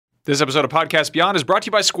This episode of Podcast Beyond is brought to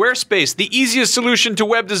you by Squarespace, the easiest solution to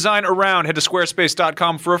web design around. Head to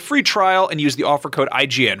squarespace.com for a free trial and use the offer code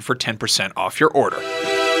IGN for 10% off your order. Do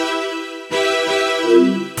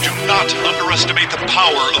not underestimate the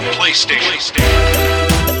power of PlayStation.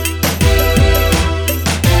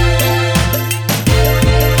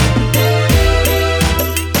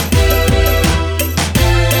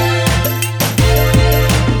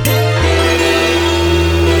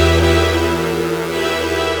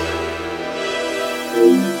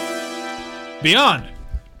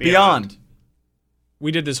 Beyond.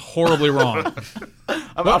 We did this horribly wrong.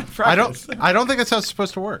 I'm out of practice. I don't think that's how it's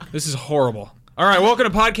supposed to work. This is horrible. All right, welcome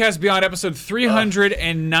to Podcast Beyond, episode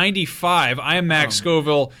 395. I am Max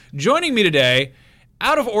Scoville. Joining me today,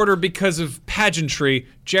 out of order because of pageantry,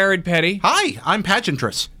 Jared Petty. Hi, I'm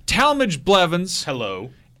Pageantress. Talmadge Blevins.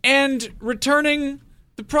 Hello. And returning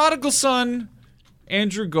the prodigal son,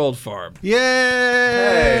 Andrew Goldfarb.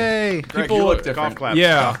 Yay! Greg, People- you look different. Golf claps.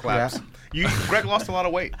 Yeah. Golf claps. Greg lost a lot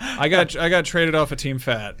of weight. I got traded off a team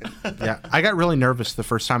fat. Yeah, I got really nervous the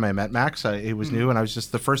first time I met Max. It was new, and I was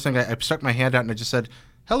just the first thing I stuck my hand out and I just said,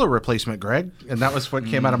 "Hello, replacement Greg," and that was what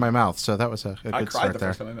came out of my mouth. So that was a I good cried start the there.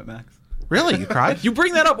 first time I met Max. Really, you cried? You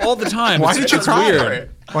bring that up all the time. Why It's- did you it's cry? Weird.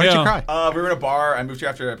 Why did you Yeah. cry? We were in a bar. I moved here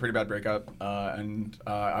after a pretty bad breakup, and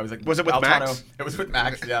I was like, Was it with Altano. Max? It was with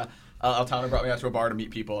Max. Yeah. Altano brought me out to a bar to meet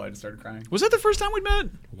people. I just started crying. Was that the first time we'd met?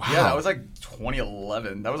 Yeah, that was like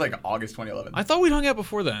 2011. That was like August 2011. I thought we'd hung out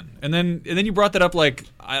before then, and then you brought that up like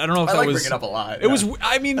I don't know if I that like was. bringing it up a lot. It was.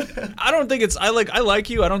 I mean, I don't think it's. I like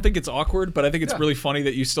you. I don't think it's awkward, but I think it's Yeah. really funny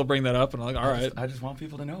that you still bring that up. And I'm like, all right. I just want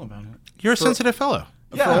people to know about it. You're a sensitive fellow.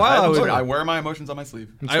 Yeah, a while, I wear my emotions on my sleeve.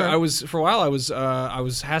 I was for a while. I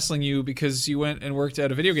was hassling you because you went and worked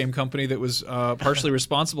at a video game company that was partially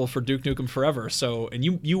responsible for Duke Nukem Forever. So, and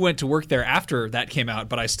you went to work there after that came out,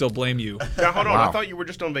 but I still blame you. Now, hold on. Wow. I thought you were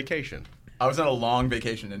just on vacation. I was on a long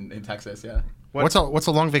vacation in Texas. Yeah, What's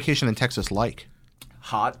a long vacation in Texas like?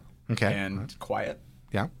 hot Okay. and quiet,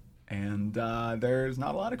 Yeah. and there's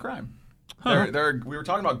not a lot of crime. Huh. We were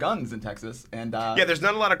talking about guns in Texas, and Yeah, there's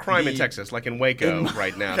not a lot of crime in the- Texas, like in Waco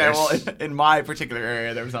right now. Okay, well, There's- in my particular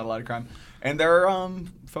area, there was not a lot of crime, and there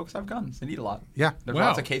folks have guns and eat a lot. Yeah. There's Wow.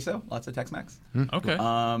 lots of queso, lots of Tex-Mex. Okay.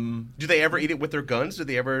 do they ever eat it with their guns? Do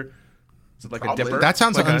they ever? Is it like Probably. a dipper? That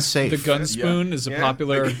sounds Like a- unsafe. the gun spoon is a Yeah.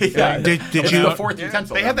 popular Yeah. thing. Did It's you- the fourth Yeah.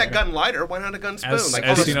 utensil? They have down that there. gun lighter. Why not a gun spoon? As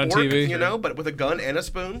like seen on a fork, TV. you know, but with a gun and a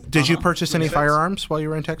spoon. Did you purchase any Makes sense. firearms while you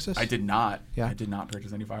were in Texas? I did not. Yeah. I did not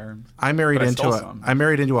purchase any firearms. I married But I into stole a some. I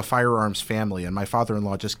married into a firearms family, and my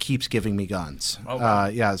father-in-law just keeps giving me guns. Oh, wow.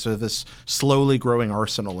 Yeah, so this slowly growing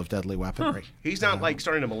arsenal of deadly weaponry. He's not like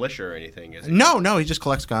starting a militia or anything, is he? No, he just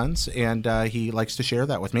collects guns, and he likes to share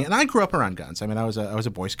that with me. And I grew up around guns. I mean, I was a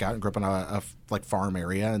Boy Scout and grew up in a like farm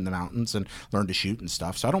area in the mountains and learned to shoot and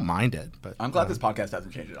stuff. So I don't mind it. But I'm glad this podcast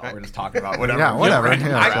hasn't changed at all. We're just talking about whatever. Yeah, whatever. random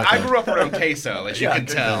Yeah, crap. I grew up around queso, as you Yeah, can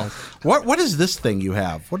good tell. what is this thing you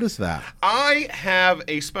have? What is that? I have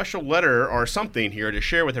a special letter or something here to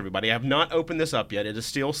share with everybody. I have not opened this up yet. It is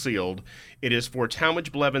still sealed. It is for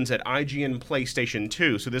Talmadge Blevins at IGN PlayStation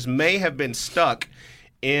 2. So this may have been stuck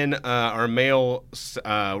in our mail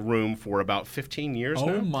room for about 15 years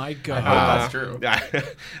now. Oh my I hope god. that's true.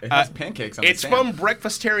 It has pancakes on the It's stamp. from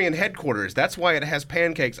Breakfastarian headquarters. That's why it has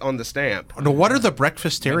pancakes on the stamp. No, what are the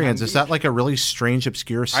Breakfastarians? Is that like a really strange,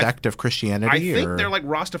 obscure sect of Christianity? I think or? they're like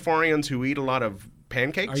Rastafarians who eat a lot of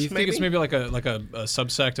pancakes. Are you think it's maybe like a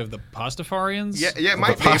subsect of the Pastafarians? Yeah, it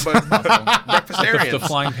might be, but Breakfastarians. The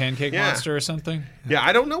flying pancake Yeah. monster or something? Yeah,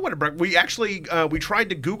 I don't know what we actually we tried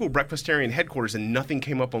to Google Breakfastarian headquarters and nothing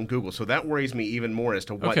came up on Google, so that worries me even more as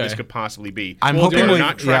to what Okay. this could possibly be. I'm We're hoping we-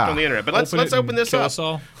 not tracked yeah. on the internet, but let's Open it open and this kill up us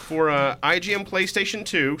all. for IGN PlayStation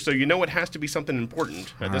 2. So you know it has to be something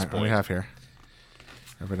important at All this right, what do point. we have here?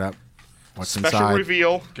 Open it up. What's Special inside?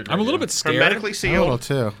 reveal, I'm a little bit scared. hermetically A sealed. little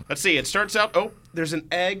too. Let's see. It starts out. Oh, there's an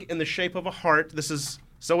egg in the shape of a heart. This is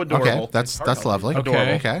so Okay, adorable. that's lovely.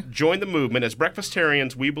 Okay. Okay. Join the movement. As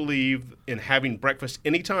breakfastarians, we believe in having breakfast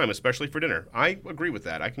anytime, especially for dinner. I agree with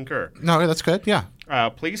that. I concur. No, that's good. Yeah.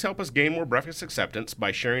 Please help us gain more breakfast acceptance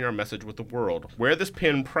by sharing our message with the world. Wear this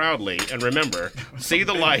pin proudly, and remember, see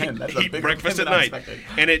the light, pin. That's a eat bigger breakfast pin at than I night. expected.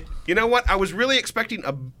 And it, you know what? I was really expecting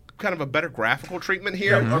a kind of a better graphical treatment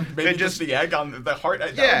here. Or maybe It just the egg on the heart.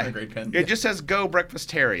 That yeah, was a great pin. it just says "Go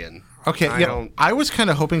Breakfastarian." Okay. I yeah. don't- I was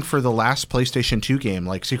kind of hoping for the last PlayStation 2 game,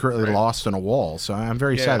 like Secretly Lost in a Wall. So I'm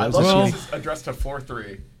very sad. I I It was love a- this is addressed to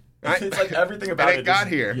 4-3. I- It's like everything about and it got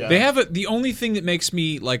is- here. Yeah. They have the only thing that makes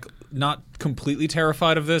me like not completely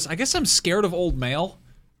terrified of this. I guess I'm scared of old mail.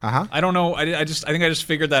 I don't know. I think I just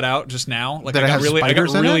figured that out just now. Like That it has I got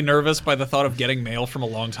spiders in really it? nervous by the thought of getting mail from a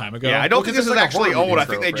long time ago. Yeah, I don't Well, think 'cause this is it's like a actually horror old. I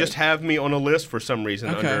movie think they trope, just have me on a list for some reason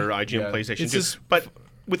Okay. under IGN Yeah. PlayStation It's 2. just- But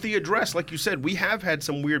with the address, like you said, we have had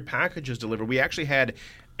some weird packages delivered. We actually had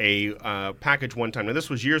a package one time. Now, this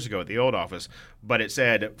was years ago at the old office, but it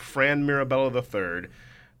said Fran Mirabella III,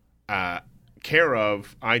 care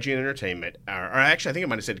of IGN Entertainment, or actually, I think it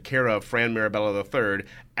might have said care of Fran Mirabella III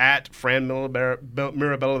at Fran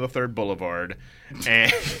Mirabella III Boulevard.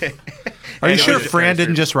 And Are you and it sure was Fran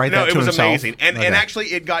didn't just write no, that to it was himself? amazing. And Okay.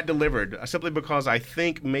 actually, it got delivered simply because I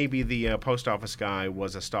think maybe the post office guy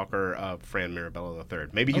was a stalker of Fran Mirabella III.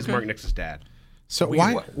 Maybe he's Mark Nix's dad. So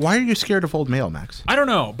why are you scared of old mail, Max? I don't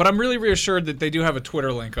know, but I'm really reassured that they do have a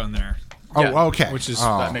Twitter link on there, Oh, Yeah. okay. which is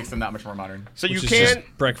That makes them that much more modern. So you which is can.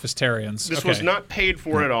 just breakfastarians. This Okay. was not paid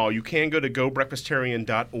for at all. You can go to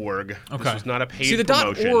gobreakfastarian.org. Okay. This was not a paid See, the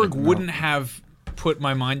promotion. .org wouldn't have put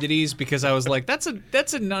my mind at ease because I was like, that's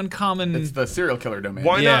an uncommon. It's the serial killer domain.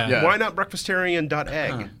 Why not? Yeah. Why not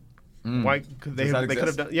breakfastarian.egg? Why could they? Does that They could have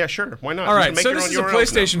exist? done. Yeah, sure. Why not? All Just right, make so your this own is a URLs now.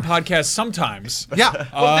 PlayStation podcast sometimes. Yeah.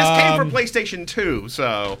 Well, this came from PlayStation 2,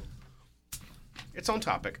 so it's on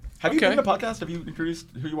topic. Have you Okay. been to the podcast? Have you introduced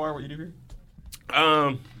who you are, what you do here?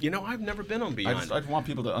 I've never been on Beyond. I just want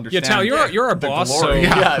people to understand. Tal, you're our the boss, glory. so-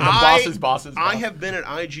 Yeah, the boss's I boss. have been at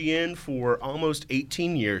IGN for almost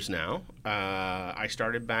 18 years now. I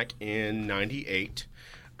started back in '98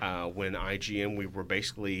 when IGN, we were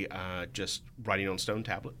basically just writing on stone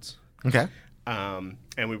tablets. Okay.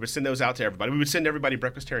 And we would send those out to everybody. We would send everybody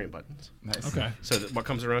breakfastarian buttons. Nice. Okay. So that what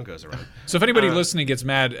comes around goes around. So if anybody listening gets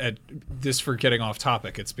mad at this for getting off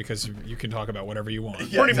topic, it's because you can talk about whatever you want.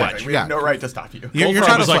 Yeah, Pretty exactly. much. We have no right to stop you. You're Bullfrog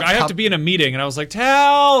trying was to like, I have to be in a meeting, and I was like,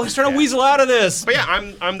 Tal, he's trying to weasel out of this. But yeah,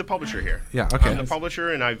 I'm the publisher here. Yeah, okay. I'm the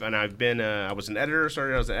publisher, and I've been I was an editor.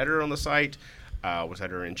 Started as an editor on the site. Was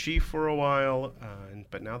editor in chief for a while,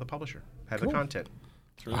 but now the publisher. Had the content.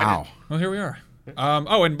 Wow. Well, here we are.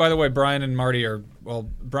 And by the way, Brian and Marty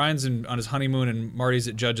Brian's on his honeymoon, and Marty's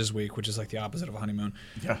at Judges Week, which is like the opposite of a honeymoon.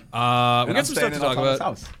 Yeah. We And got I'm some staying stuff to in talk Thomas' about.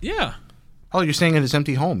 house. Yeah. Oh, you're staying in his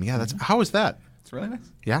empty home. Yeah, that's how is that? It's really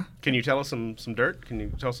nice. Yeah. Can you tell us some dirt? Can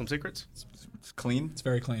you tell us some secrets? It's clean. It's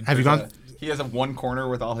very clean. Have you gone? He has a one corner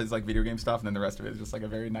with all his like video game stuff, and then the rest of it is just like a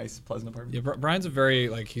very nice, pleasant apartment. Yeah, Brian's a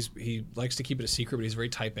very he likes to keep it a secret, but he's very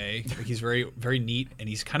type A. Like, he's very very neat, and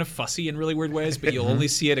he's kind of fussy in really weird ways. But you'll only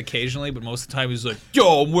see it occasionally. But most of the time, he's like,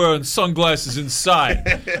 "Yo, I'm wearing sunglasses inside.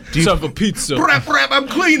 Let's have a pizza." Rap, I'm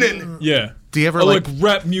cleaning. Yeah. Do you ever I like? like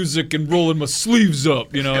rap music and rolling my sleeves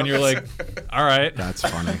up, and you're like, all right. That's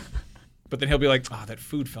funny. But then he'll be like, "Oh, that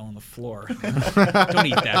food fell on the floor. Don't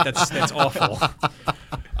eat that. That's awful."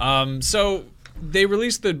 So they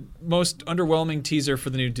released the most underwhelming teaser for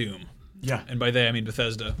the new Doom, Yeah. and by they I mean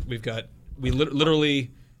Bethesda. We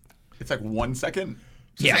literally. It's like 1 second.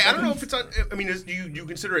 Yeah, I don't know if it's. I mean, do you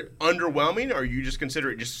consider it underwhelming, or you just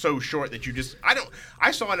consider it just so short that you just?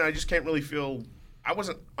 I saw it and I just can't really feel. I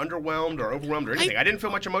wasn't underwhelmed or overwhelmed or anything. I didn't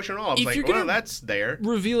feel much emotion at all. I was If like, you're well, gonna- that's there.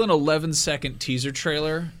 reveal an 11-second teaser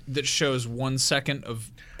trailer that shows 1 second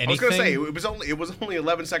of anything. I was gonna say it was only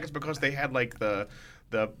 11 seconds because they had like the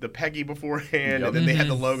Peggy beforehand, and then they had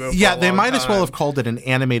the logo. For Yeah, a they long might as well time. have called it an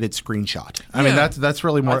animated screenshot. I mean, Yeah. that's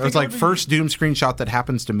really more. It think was it like would be- first Doom screenshot that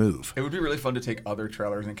happens to move. It would be really fun to take other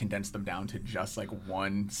trailers and condense them down to just like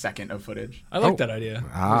 1 second of footage. I like that idea.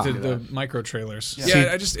 Ah. With the micro trailers. Yeah.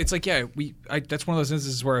 Yeah, it's like that's one of those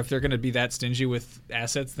instances where if they're going to be that stingy with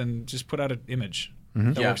assets, then just put out an image.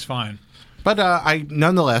 That Yeah. works fine. But I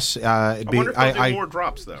nonetheless, I wonder if they'll do more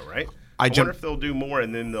drops though, right? I jump- wonder if they'll do more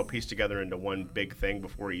and then they'll piece together into one big thing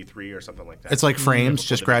before E3 or something like that. it's like frames, Before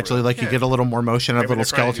just the gradually, big like you reveal. get a little more motion of Maybe little they're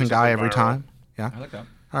trying to do skeleton guy something every viral. time. Yeah. I like that.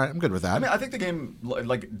 All right, I'm good with that. I mean, I think the game,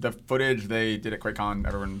 like the footage they did at QuakeCon,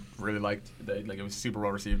 everyone really liked. Like it was super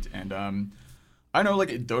well received, and I know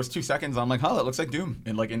like those 2 seconds, I'm like, oh, that looks like Doom,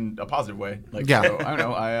 in a positive way. Like, Yeah. So, I don't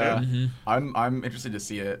know. I'm interested to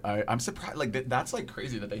see it. I'm surprised. Like that's like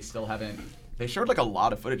crazy that they still haven't. They showed like a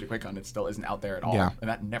lot of footage at QuakeCon that still isn't out there at all. Yeah. And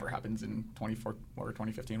that never happens in 24 or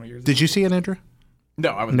 2015. What years? Did you see it, Andrew? No,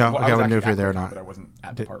 I was. No, well, okay, I was wouldn't know actually if you're at there or QuakeCon, not. But I wasn't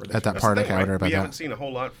at the part where they At that showed it. part, Thing, okay, I right? wonder about we that. haven't seen a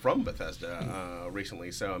whole lot from Bethesda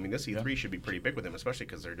recently, so I mean, this E3 should be pretty big with them, especially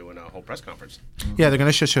because they're doing a whole press conference. Yeah, they're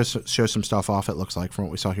going to show some stuff off. It looks like from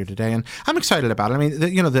what we saw here today, and I'm excited about it. I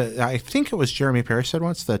mean, I think it was Jeremy Parrish said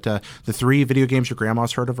once that the three video games your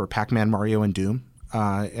grandma's heard of are Pac-Man, Mario, and Doom.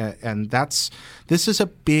 And this is a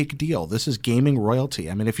big deal. This is gaming royalty.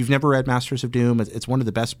 I mean, if you've never read Masters of Doom, it's one of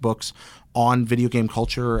the best books on video game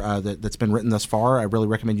culture that's been written thus far. I really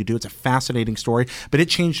recommend you do. It's a fascinating story, but it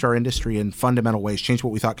changed our industry in fundamental ways, changed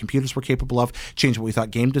what we thought computers were capable of, changed what we thought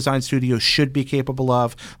game design studios should be capable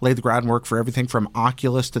of, laid the groundwork for everything from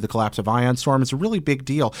Oculus to the collapse of Ion Storm. It's a really big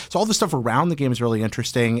deal. So all the stuff around the game is really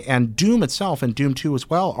interesting, and Doom itself and Doom 2 as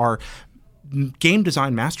well are game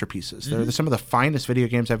design masterpieces. They're some of the finest video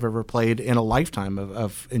games I've ever played in a lifetime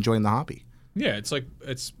of enjoying the hobby. Yeah, it's like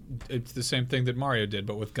it's the same thing that Mario did,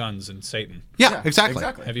 but with guns and Satan. Yeah, exactly.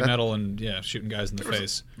 Heavy metal and shooting guys in the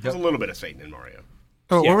face. There's a little bit of Satan in Mario.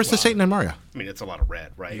 Oh, where was the Satan in Mario? I mean, it's a lot of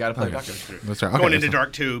red, right? You got to play Doctor. That's right. Okay, Going into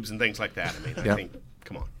dark tubes and things like that. I mean, I think,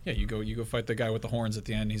 come on. Yeah, you go fight the guy with the horns at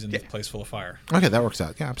the end. He's in a place full of fire. Okay, that works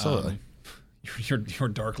out. Yeah, absolutely. Your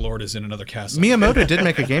Dark Lord is in another castle. Miyamoto did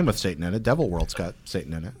make a game with Satan in it. Devil World's got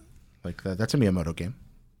Satan in it. Like that's a Miyamoto game.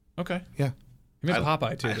 Okay. Yeah. He made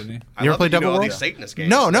Popeye too, didn't he? I You ever love played that you Devil know all World? these Satanist games.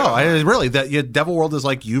 No. Really, Devil World is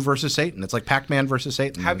like you versus Satan. It's like Pac-Man versus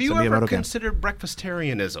Satan. Have It's you a ever Miyamoto game. considered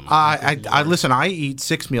breakfastarianism? I listen. I eat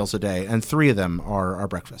 6 meals a day, and 3 of them are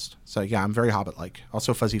breakfast. So yeah, I'm very Hobbit-like.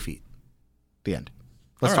 Also, fuzzy feet. The end.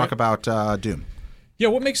 Let's All talk about Doom. Yeah,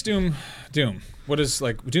 what makes Doom Doom? What is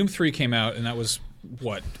like Doom 3 came out and that was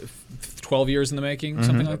what 12 years in the making,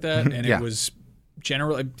 something like that, and Yeah. it was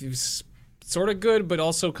generally it was sort of good, but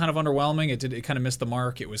also kind of underwhelming. It kind of missed the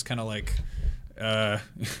mark. It was kind of like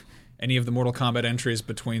any of the Mortal Kombat entries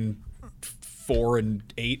between 4 and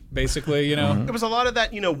 8, basically. You know, It was a lot of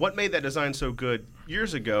that, what made that design so good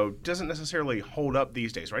years ago doesn't necessarily hold up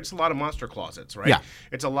these days, right? It's a lot of monster closets, right? Yeah.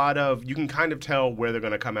 It's a lot of, you can kind of tell where they're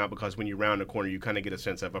going to come out because when you round a corner, you kind of get a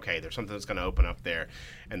sense of, okay, there's something that's going to open up there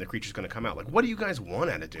and the creature's going to come out. Like, what do you guys want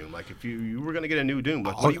out of Doom? Like, if you were going to get a new Doom,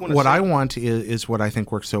 like, what do you want to What see? I want is what I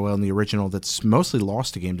think works so well in the original that's mostly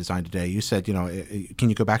lost to game design today. You said, can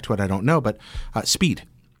you go back to it? I don't know, but speed.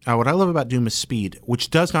 What I love about Doom is speed, which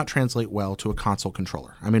does not translate well to a console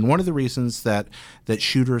controller. I mean, one of the reasons that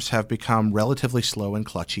shooters have become relatively slow and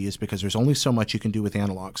clutchy is because there's only so much you can do with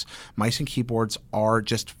analogs. Mice and keyboards are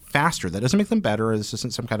just faster. That doesn't make them better. This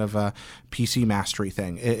isn't some kind of a PC mastery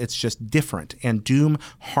thing. It's just different. And Doom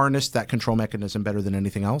harnessed that control mechanism better than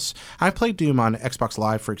anything else. I've played Doom on Xbox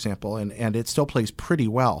Live, for example, and it still plays pretty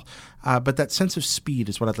well. But that sense of speed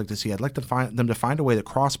is what I'd like to see. I'd like them to find a way to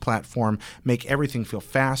cross-platform, make everything feel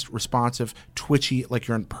fast, responsive, twitchy, like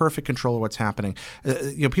you're in perfect control of what's happening.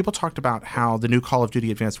 People talked about how the new Call of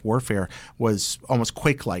Duty Advanced Warfare was almost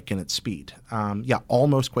Quake-like in its speed.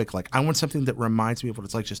 Almost Quake-like. I want something that reminds me of what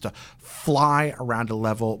it's like just to fly around a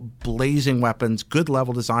level, blazing weapons, good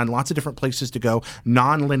level design, lots of different places to go,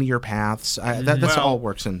 non-linear paths. That's all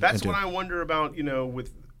works in That's Doom. what I wonder about,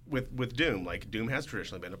 with Doom. Like, Doom has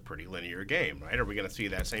traditionally been a pretty linear game, right? Are we going to see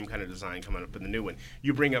that same kind of design coming up in the new one?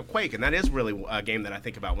 You bring up Quake, and that is really a game that I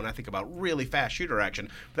think about when I think about really fast shooter action.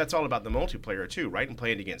 But that's all about the multiplayer, too, right? And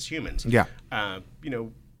playing against humans. Yeah.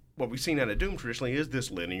 What we've seen out of Doom traditionally is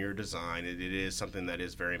this linear design. It is something that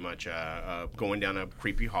is very much going down a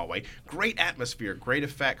creepy hallway. Great atmosphere, great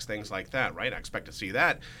effects, things like that, right? I expect to see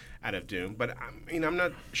that out of Doom. But, I'm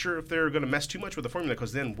not sure if they're going to mess too much with the formula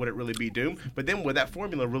because then would it really be Doom? But then would that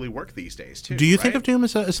formula really work these days, too? Do you think right? of Doom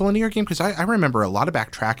as a linear game? Because I remember a lot of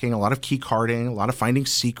backtracking, a lot of key carding, a lot of finding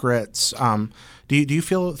secrets. Do you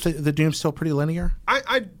feel the Doom's still pretty linear?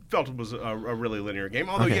 I felt it was a really linear game.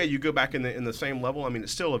 Although, Okay. yeah, you go back in the same level. I mean,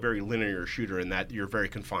 it's still a very linear shooter in that you're very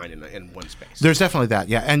confined in one space. There's definitely that,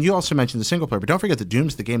 yeah. And you also mentioned the single player, but don't forget that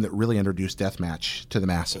Doom's the game that really introduced deathmatch to the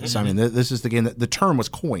masses. I mean, this is the game that the term was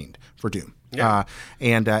coined for Doom. Yeah.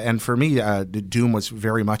 And for me, Doom was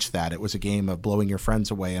very much that. It was a game of blowing your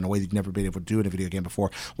friends away in a way that you'd never been able to do in a video game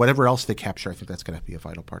before. Whatever else they capture, I think that's going to be a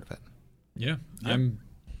vital part of it. Yeah.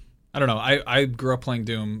 I don't know. I grew up playing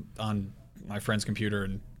Doom on my friend's computer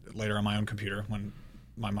and later on my own computer when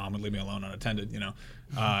my mom would leave me alone unattended,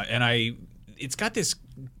 and it's got this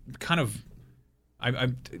kind of, I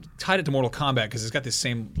tied it to Mortal Kombat because it's got this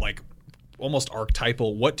same like almost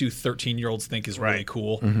archetypal, what do 13-year-olds think is really Right.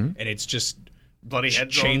 cool? And it's just Bloody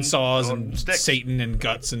heads chainsaws on and sticks. Satan and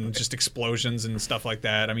guts and just explosions and stuff like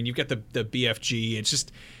that. I mean, you've got the BFG.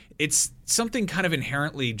 It's something kind of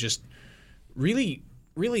inherently just really,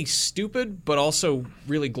 really stupid, but also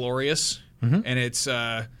really glorious. And it's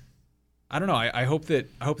I don't know. I hope they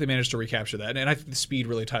managed to recapture that, and I think the speed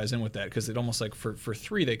really ties in with that because it almost like for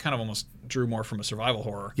 3 they kind of almost drew more from a survival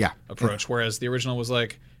horror approach, whereas the original was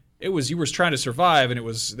like you were trying to survive and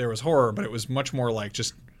there was horror, but it was much more like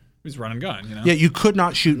just He's run and gun, you know? Yeah, you could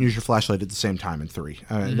not shoot and use your flashlight at the same time in 3.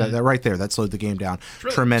 That right there, that slowed the game down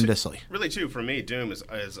tremendously. Really, too, for me, Doom is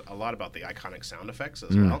a lot about the iconic sound effects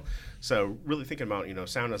as well. So really thinking about,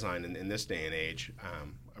 sound design in this day and age,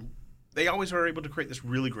 they always are able to create this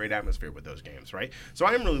really great atmosphere with those games, right? So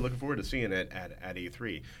I am really looking forward to seeing it at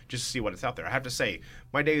E3, just to see what it's out there. I have to say,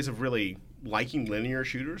 my days of really liking linear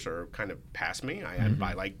shooters are kind of past me.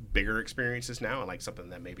 I like bigger experiences now. I like something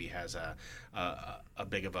that maybe has a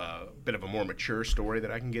bit of a more mature story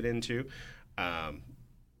that I can get into.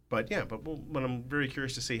 But I'm very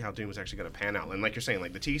curious to see how Doom is actually going to pan out. And like you're saying,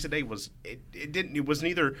 like the tease today was it was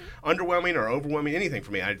neither underwhelming or overwhelming anything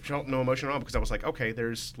for me. I felt no emotion at all because I was like, okay,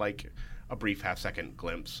 there's like a brief half-second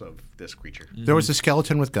glimpse of this creature. There was a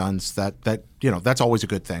skeleton with guns. That's always a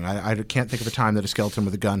good thing. I can't think of a time that a skeleton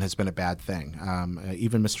with a gun has been a bad thing.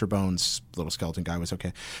 Even Mr. Bones' little skeleton guy was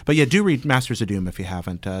okay. But yeah, do read Masters of Doom if you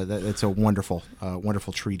haven't. It's a wonderful,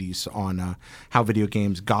 wonderful treatise on how video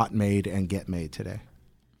games got made and get made today.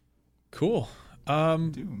 Cool.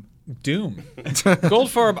 Doom.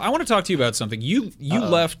 Goldfarb, I want to talk to you about something. You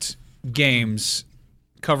left games,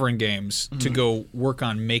 covering games, to go work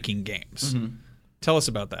on making games. Tell us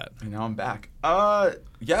about that. And now I'm back.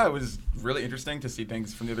 Yeah, it was really interesting to see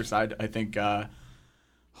things from the other side. I think,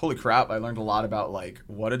 holy crap, I learned a lot about like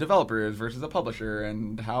what a developer is versus a publisher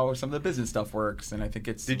and how some of the business stuff works. And I think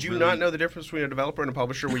it's Did you not know the difference between a developer and a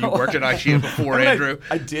publisher when you worked at IGN before, Andrew?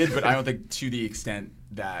 I did, but I don't think to the extent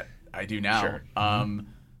that I do now. Sure.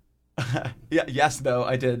 Yes, though,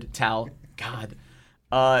 I did. Tal. God.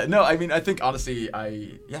 No, I mean, I think, honestly,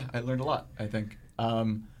 I learned a lot, I think.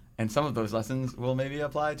 And some of those lessons will maybe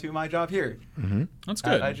apply to my job here. That's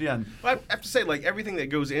good. At IGN. Well, I have to say, like, everything that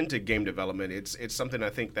goes into game development, it's something I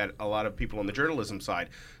think that a lot of people on the journalism side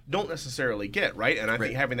don't necessarily get, right? And I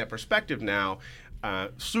think having that perspective now,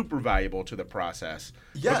 super valuable to the process.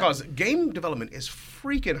 Yeah. Because game development is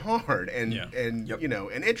freaking hard and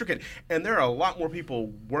and intricate. And there are a lot more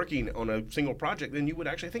people working on a single project than you would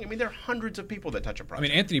actually think. I mean, there are hundreds of people that touch a project. I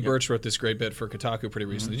mean, Anthony Birch wrote this great bit for Kotaku pretty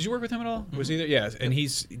recently. Did you work with him at all? Was he there? Yeah. And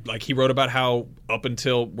he wrote about how up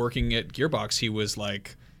until working at Gearbox, he was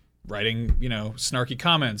like writing, snarky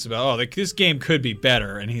comments about, like this game could be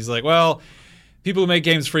better. And he's like, well, people who make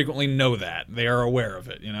games frequently know that. They are aware of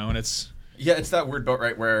it, and it's... Yeah, it's that weird boat,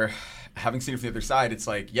 right, where having seen it from the other side, it's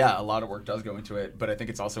like, yeah, a lot of work does go into it, but I think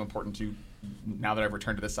it's also important to, now that I've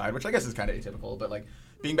returned to this side, which I guess is kind of atypical, but like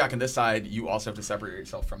being back on this side, you also have to separate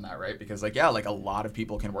yourself from that, right? Because like, yeah, like a lot of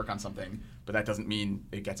people can work on something, but that doesn't mean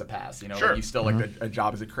it gets a pass, Sure. Like you still, like a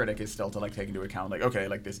job as a critic is still to like take into account, like, okay,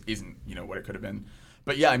 like this isn't, what it could have been.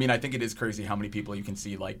 But yeah, I mean, I think it is crazy how many people you can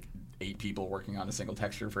see, like 8 people working on a single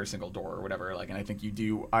texture for a single door or whatever, like, and I think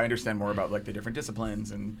I understand more about like the different disciplines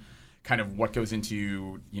and kind of what goes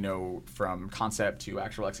into, from concept to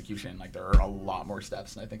actual execution. Like there are a lot more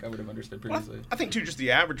steps than I think I would have understood previously. Well, I think too, just the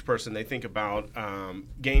average person, they think about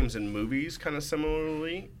games and movies kind of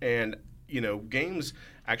similarly, and games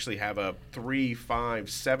actually have a 3, 5,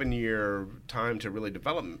 7 year time to really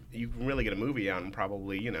develop. You can really get a movie out in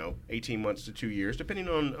probably 18 months to 2 years, depending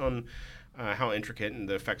on how intricate and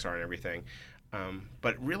the effects are and everything.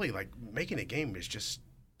 But really, like making a game is just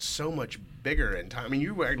so much bigger in time. I mean,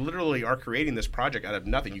 you literally are creating this project out of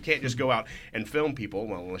nothing. You can't just go out and film people,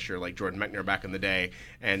 well, unless you're like Jordan Mechner back in the day,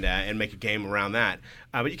 and make a game around that.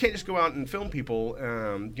 But you can't just go out and film people,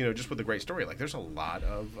 just with a great story. Like, there's a lot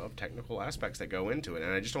of technical aspects that go into it,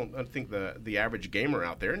 and I just don't think the average gamer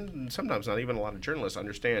out there, and sometimes not even a lot of journalists,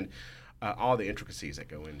 understand all the intricacies that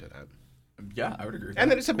go into that. Yeah, I would agree with and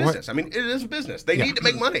that. then it's a business. I mean, it is a business. They need to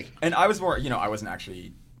make money. And I was more, I wasn't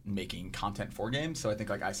actually making content for games, so I think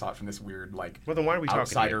like I saw it from this weird like well, then why are we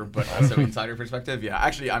outsider but also insider perspective. Yeah,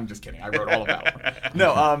 actually, I'm just kidding. I wrote all of that.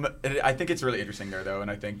 No, I think it's really interesting there though, and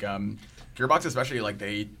I think Gearbox especially, like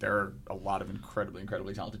there are a lot of incredibly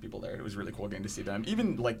talented people there. It was really cool getting to see them.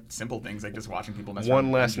 Even like simple things like just watching people mess around.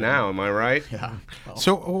 One less now, am I right? Yeah. Well.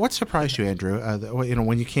 So what surprised you, Andrew?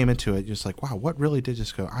 When you came into it, just like, wow, what really did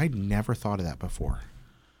just go? I never thought of that before.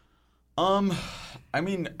 I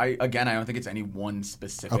mean, I don't think it's any one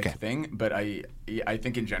specific thing, but I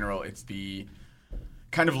think in general it's the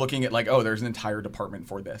kind of looking at like, oh, there's an entire department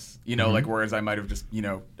for this, like whereas I might have just,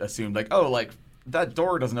 assumed like, oh, like that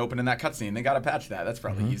door doesn't open in that cutscene, they got to patch that. That's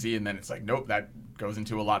probably easy. And then it's like, nope, that goes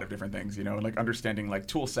into a lot of different things, like understanding like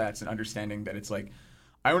tool sets and understanding that it's like,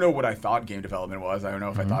 I don't know what I thought game development was. I don't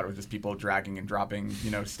know if I thought it was just people dragging and dropping,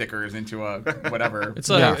 stickers into a whatever.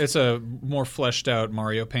 It's a more fleshed out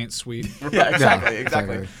Mario Paint suite. Yeah,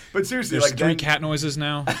 exactly. But seriously, there's like 3 cat noises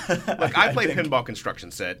now. Like I play Pinball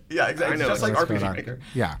Construction Set. Yeah, exactly. I know just like RPG Maker.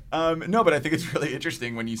 Yeah. No, but I think it's really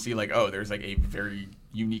interesting when you see like, oh, there's like a very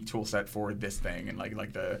unique tool set for this thing, and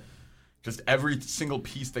like the just every single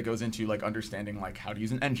piece that goes into like understanding like how to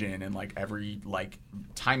use an engine and like every like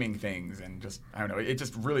timing things, and just I don't know, it's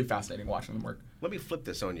just really fascinating watching them work. Let me flip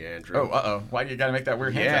this on you, Andrew. Oh, why do you gotta make that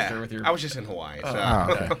weird hand gesture with your? I was just in Hawaii.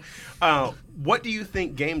 So. Okay. What do you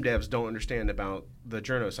think game devs don't understand about the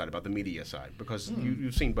journo side, about the media side? Because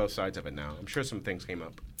you've seen both sides of it now. I'm sure some things came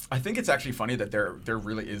up. I think it's actually funny that there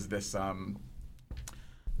really is this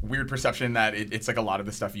weird perception that it's like a lot of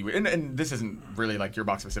the stuff and this isn't really like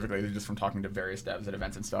Gearbox specifically, it's just from talking to various devs at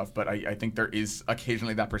events and stuff, but I think there is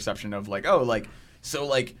occasionally that perception of like, oh, like, so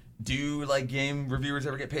like, do like game reviewers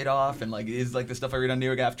ever get paid off, and like is like the stuff I read on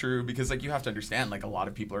NeoGAF true? Because like you have to understand, like a lot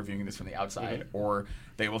of people are viewing this from the outside, or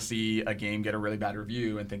they will see a game get a really bad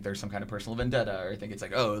review and think there's some kind of personal vendetta, or think it's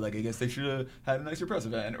like, oh, like I guess they should have had a nicer press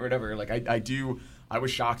event or whatever. Like I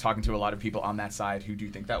was shocked talking to a lot of people on that side who do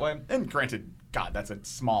think that way. And granted, God, that's a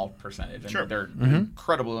small percentage. And Sure. they're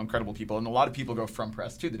incredible people, and a lot of people go from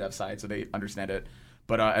press to the dev side, so they understand it.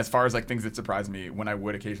 But as far as like things that surprise me, when I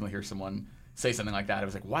would occasionally hear someone say something like that, I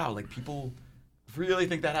was like, wow, like people really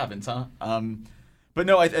think that happens, huh? But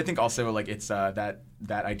no, I think also like it's that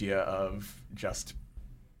idea of just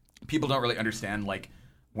people don't really understand, like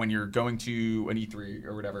when you're going to an E3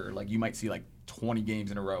 or whatever, like you might see like 20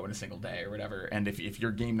 games in a row in a single day or whatever, and if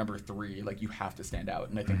you're game number 3, like you have to stand out.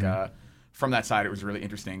 And I think from that side, it was really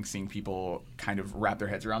interesting seeing people kind of wrap their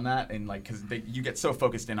heads around that, and like because you get so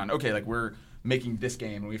focused in on, okay, like we're making this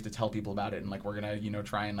game and we have to tell people about it, and like we're gonna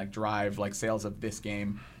try and like drive like sales of this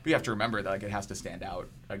game, but you have to remember that like it has to stand out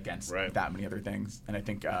against that many other things. And I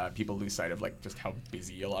think people lose sight of like just how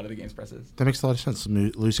busy a lot of the games press is. That makes a lot of sense.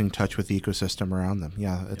 Losing touch with the ecosystem around them.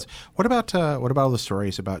 Yeah. It's what about all the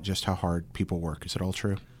stories about just how hard people work? Is it all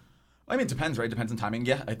true? I mean, it depends, right? Depends on timing.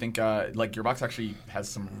 Yeah, I think like Gearbox actually has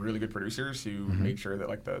some really good producers who made sure that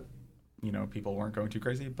like the people weren't going too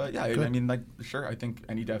crazy. But yeah, I mean, like, sure, I think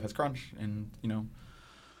any dev has crunch, and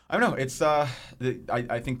I don't know. It's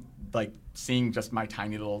I think like seeing just my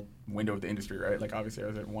tiny little window of the industry, right? Like obviously I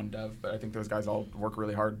was at one dev, but I think those guys all work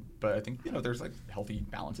really hard. But I think there's like healthy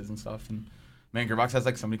balances and stuff, and man, Gearbox has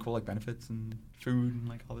like so many cool like benefits and food and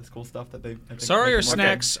like all this cool stuff that they. I think Sorry, our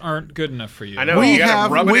snacks aren't good enough for you. I know you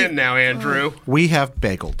gotta rub it in now, Andrew. We have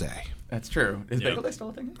Bagel Day. That's true. Is Bagel Day still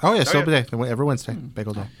a thing? Oh yeah, still Day. Every Wednesday,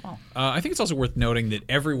 Bagel Day. I think it's also worth noting that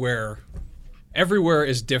everywhere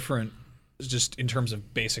is different, just in terms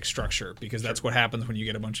of basic structure, because that's what happens when you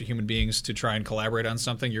get a bunch of human beings to try and collaborate on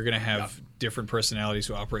something. You're going to have different personalities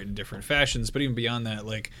who operate in different fashions. But even beyond that,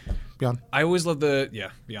 like Beyond. I always love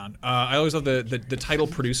Beyond. I always love the title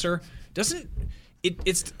producer.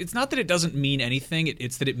 It's not that it doesn't mean anything.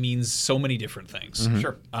 It's that it means so many different things.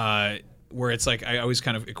 Sure. Where it's like I always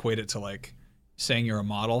kind of equate it to like saying you're a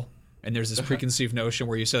model, and there's this preconceived notion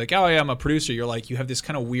where you say like, oh yeah, I'm a producer. You're like, you have this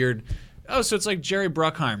kind of weird, so it's like Jerry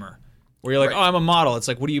Bruckheimer, where you're like, oh, I'm a model. It's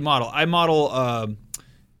like, what do you model? I model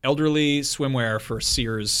elderly swimwear for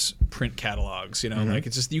Sears print catalogs. Like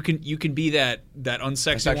it's just you can be that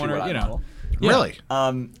unsexy one, or model. Really?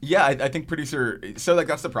 Yeah, I think producer. So like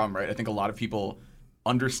that's the problem, right? I think a lot of people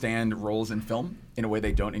understand roles in film in a way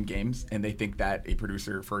they don't in games, and they think that a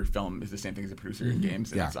producer for a film is the same thing as a producer in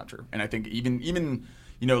games, and that's not true. And I think even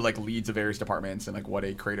like leads of various departments and like what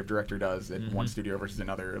a creative director does at one studio versus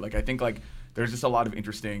another, like I think like there's just a lot of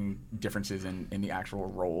interesting differences in the actual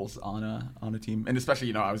roles on a team. And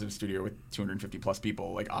especially I was in a studio with 250 plus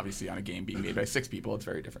people, like obviously on a game being made by 6 people, it's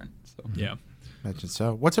very different. So yeah, imagine.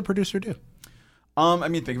 So what's a producer do? I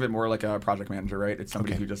mean, think of it more like a project manager, right? It's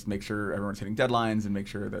somebody who just makes sure everyone's hitting deadlines and make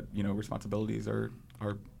sure that responsibilities are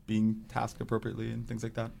being tasked appropriately and things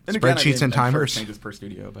like that. And spreadsheets again, and timers. Changes per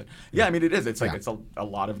studio, but yeah, I mean, it is. It's like it's a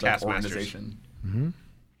lot of the organization.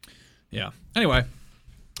 Yeah. Anyway,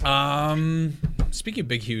 speaking of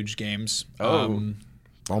big, huge games, Bom,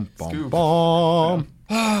 bom, bom.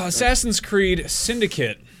 Assassin's Creed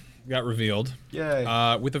Syndicate got revealed.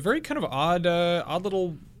 Yay! With a very kind of odd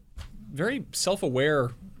little, very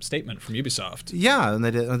self-aware statement from Ubisoft. Yeah, and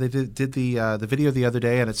they did the video the other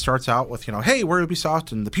day, and it starts out with hey, we're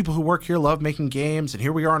Ubisoft, and the people who work here love making games, and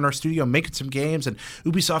here we are in our studio making some games, and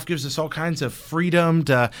Ubisoft gives us all kinds of freedom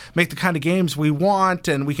to make the kind of games we want,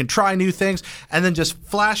 and we can try new things, and then just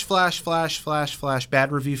flash,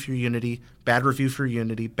 bad review for Unity, bad review for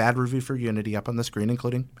Unity, bad review for Unity up on the screen,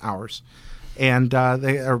 including ours, and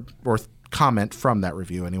or comment from that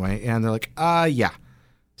review anyway, and they're like, yeah.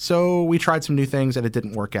 So we tried some new things and it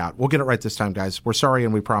didn't work out. We'll get it right this time, guys. We're sorry,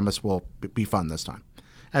 and we promise we'll be fun this time.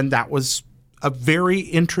 And that was a very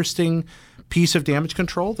interesting piece of damage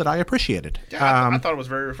control that I appreciated. Yeah, I thought it was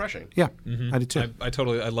very refreshing. Yeah, I did too.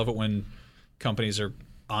 I love it when companies are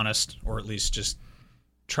honest, or at least just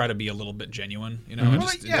try to be a little bit genuine, you know, and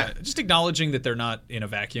just acknowledging that they're not in a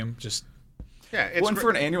vacuum. Just well, and for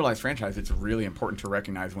an annualized franchise, it's really important to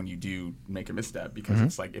recognize when you do make a misstep, because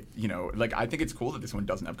it's like, if you know, like I think it's cool that this one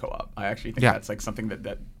doesn't have co-op. I actually think that's like something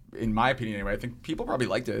that, in my opinion anyway, I think people probably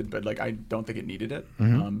liked it, but like I don't think it needed it.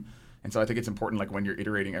 And so I think it's important, like when you're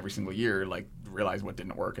iterating every single year, like realize what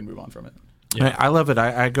didn't work and move on from it. Yeah. I love it.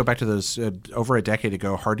 I go back to those over a decade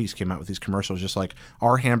ago. Hardee's came out with these commercials, just like,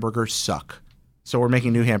 our hamburgers suck, so we're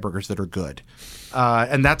making new hamburgers that are good.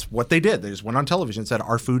 And that's what they did. They just went on television and said,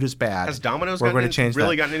 our food is bad. Has Domino's gotten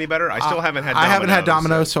any better? I still haven't had Domino's. I haven't had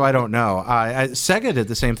Domino's, so I don't know. Sega did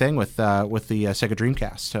the same thing with the Sega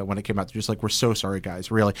Dreamcast when it came out. They're just like, we're so sorry,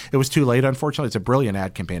 guys. Really. It was too late, unfortunately. It's a brilliant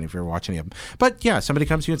ad campaign if you ever watch any of them. But yeah, somebody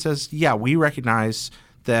comes to you and says, yeah, we recognize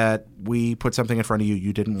that we put something in front of you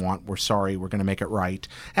you didn't want. We're sorry. We're going to make it right.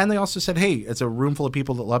 And they also said, hey, it's a room full of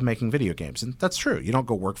people that love making video games. And that's true. You don't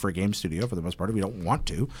go work for a game studio for the most part if you don't want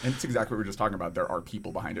to. And it's exactly what we were just talking about. There are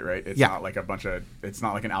people behind it, right? It's not like it's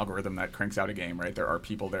not like an algorithm that cranks out a game, right? There are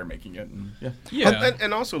people there making it. And,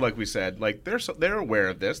 and also, like we said, like they're aware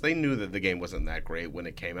of this. They knew that the game wasn't that great when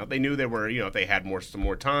it came out. They knew they were, if they had some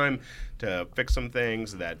more time to fix some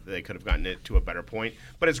things, that they could have gotten it to a better point.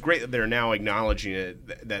 But it's great that they're now acknowledging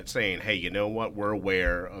it, that saying, hey, you know what? We're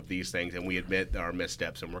aware of these things and we admit our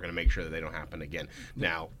missteps and we're going to make sure that they don't happen again.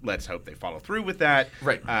 Now, let's hope they follow through with that.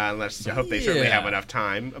 Right. Let's hope they certainly have enough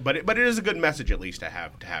time. But it is a good message, at least, to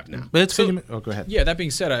have now. But it's go ahead. Yeah, that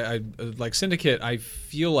being said, I like Syndicate, I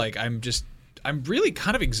feel like I'm really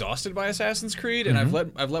kind of exhausted by Assassin's Creed, and I've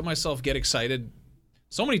let myself get excited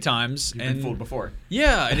so many times. You've been fooled before.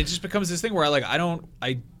 Yeah, and it just becomes this thing where I don't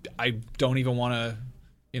even want to,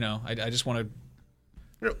 I just want to.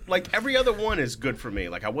 Like every other one is good for me.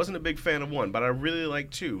 Like I wasn't a big fan of 1, but I really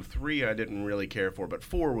liked 2. 3 I didn't really care for, but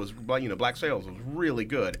 4 was, Black Sails was really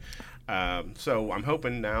good. So I'm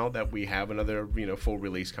hoping now that we have another, full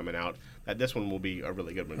release coming out, that this one will be a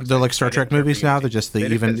really good one. They're like Star Trek movies now. They're just the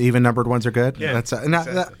even numbered ones are good. Yeah, that's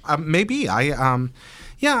maybe I'm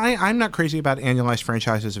not crazy about annualized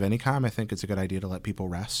franchises of any kind. I think it's a good idea to let people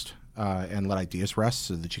rest and let ideas rest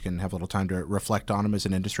so that you can have a little time to reflect on them as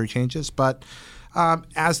an industry changes. But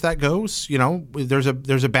as that goes, there's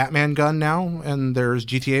a Batman gun now, and there's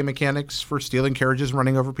GTA mechanics for stealing carriages and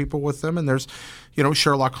running over people with them, and there's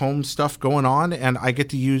Sherlock Holmes stuff going on, and I get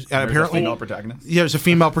to use apparently a female protagonist. Yeah, there's a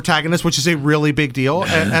female protagonist, which is a really big deal,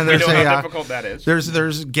 and there's how difficult that is.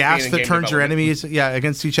 There's gas that turns your enemies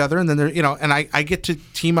against each other, and then and I get to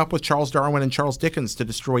team up with Charles Darwin and Charles Dickens to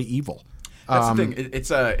destroy evil. That's the thing.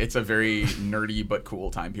 It's a very nerdy but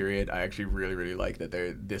cool time period. I actually really, really like that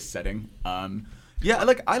they're this setting.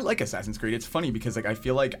 I like Assassin's Creed. It's funny because I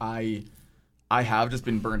feel like I have just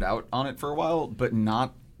been burned out on it for a while, but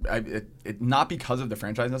not because of the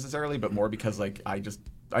franchise necessarily, but more because I guess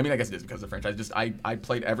it is because of the franchise. I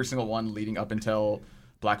played every single one leading up until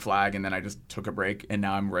Black Flag, and then I just took a break, and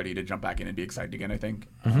now I'm ready to jump back in and be excited again, I think.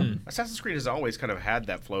 Assassin's Creed has always kind of had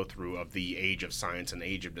that flow through of the age of science and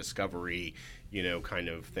age of discovery, kind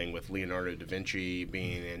of thing, with Leonardo da Vinci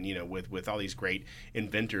being, and, with all these great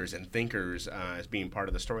inventors and thinkers as being part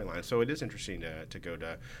of the storyline. So it is interesting to go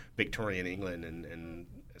to Victorian England and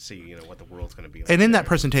see what the world's going to be like. And in that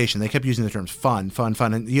presentation, they kept using the terms fun,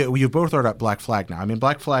 and you both brought up Black Flag now. I mean,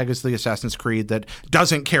 Black Flag is the Assassin's Creed that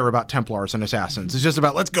doesn't care about Templars and Assassins. It's just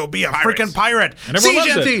about, let's go be a freaking pirate. And everyone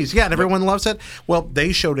loves it. Yeah, and everyone loves it. Well,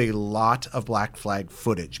 they showed a lot of Black Flag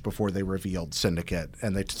footage before they revealed Syndicate,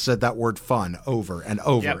 and they said that word fun over and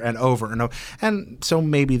over and over and over. And so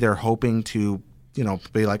maybe they're hoping to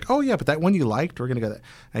be like, oh yeah, but that one you liked, we're going to go that.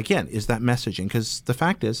 Again, is that messaging? Because the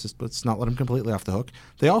fact is, let's not let them completely off the hook.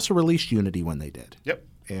 They also released Unity when they did. Yep.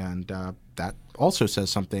 And that also says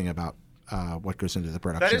something about what goes into the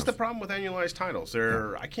production. That is the problem with annualized titles.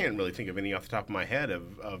 I can't really think of any off the top of my head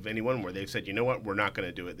of anyone where they've said, you know what, we're not going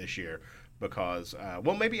to do it this year because,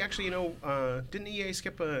 maybe actually, didn't EA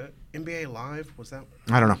skip a NBA Live? Was that?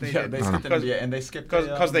 I don't know. They skipped an NBA, and they skipped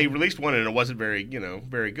because they released one and it wasn't very,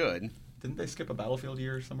 very good. Didn't they skip a Battlefield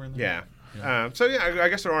year somewhere in there? Yeah. I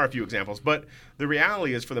guess there are a few examples, but the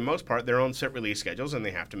reality is, for the most part, they're on set release schedules, and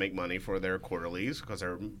they have to make money for their quarterlies because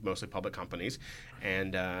they're mostly public companies,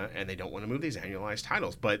 and they don't want to move these annualized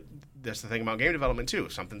titles. But that's the thing about game development too.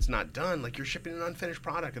 If something's not done, you're shipping an unfinished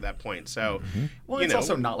product at that point. So, it's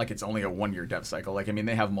also not like it's only a 1-year dev cycle.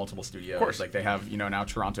 They have multiple studios. Of course. They have now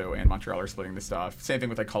Toronto and Montreal are splitting the stuff. Same thing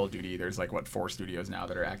with Call of Duty. There's 4 studios now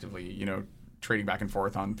that are actively trading back and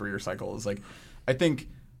forth on 3-year cycles. I think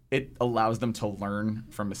it allows them to learn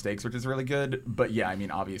from mistakes, which is really good. But yeah,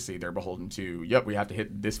 obviously they're beholden to, we have to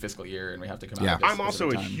hit this fiscal year and we have to come out of this. I'm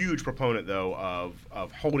also a huge proponent, though,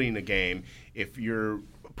 of holding a game if you're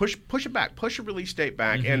push it back, push a release date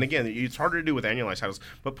back. And again, it's harder to do with annualized titles,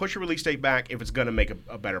 but push a release date back if it's going to make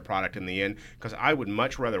a better product in the end. Because I would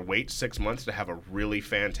much rather wait 6 months to have a really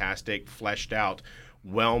fantastic, fleshed out,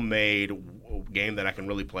 well-made game that I can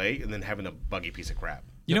really play, and then having a buggy piece of crap.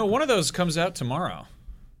 You know, one of those comes out tomorrow.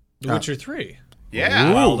 The Witcher 3.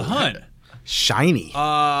 Yeah. Wild Hunt. Shiny.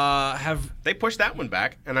 They pushed that one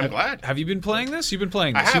back, and I'm glad. Have you been playing this? You've been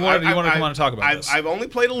playing this. I have. You want to come on and talk about this? I've only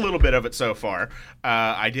played a little bit of it so far.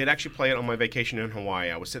 I did actually play it on my vacation in Hawaii.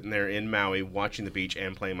 I was sitting there in Maui watching the beach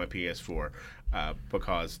and playing my PS4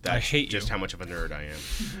 because that's just how much of a nerd I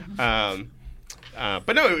am.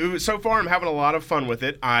 But no, so far I'm having a lot of fun with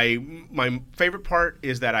it. My favorite part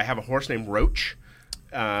is that I have a horse named Roach.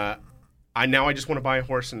 I just want to buy a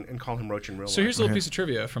horse and call him Roach in real life. So here's a little piece of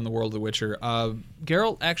trivia from the world of The Witcher.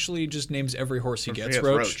 Geralt actually just names every horse he gets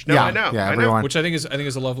Roach. No, Yeah, I know. yeah, I everyone. know. Which I think is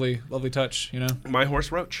a lovely touch. You know. My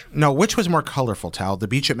horse Roach. No, which was more colorful, Tal? The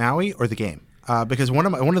beach at Maui or the game? Because one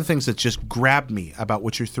of the things that just grabbed me about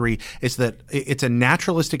Witcher 3 is that it's a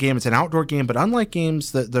naturalistic game. It's an outdoor game, but unlike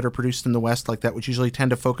games that are produced in the West like that, which usually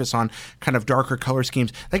tend to focus on kind of darker color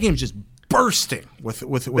schemes, that game's just bursting with there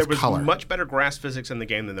was color. much better grass physics in the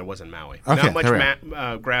game than there was in Maui. Okay, Not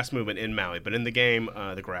much grass movement in Maui, but in the game,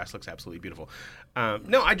 the grass looks absolutely beautiful.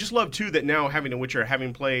 No, I just love, too, that now having a Witcher,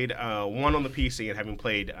 having played 1 on the PC and having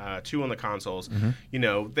played 2 on the consoles, you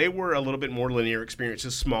know, they were a little bit more linear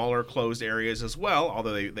experiences, smaller, closed areas as well,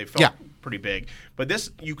 although they felt pretty big. But this,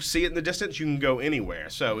 you see it in the distance, you can go anywhere.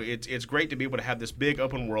 So it's great to be able to have this big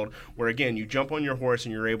open world where, again, you jump on your horse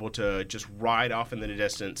and you're able to just ride off in the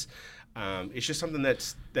distance. It's just something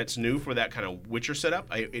that's new for that kind of Witcher setup.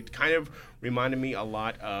 It kind of reminded me a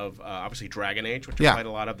lot of obviously Dragon Age, which I played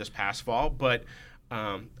a lot of this past fall, but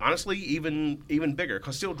honestly, even bigger.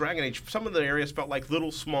 Because still, Dragon Age, some of the areas felt like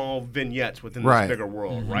little small vignettes within this bigger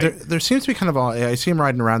world, right? There seems to be kind of I see him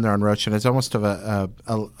riding around there on Roach, and it's almost of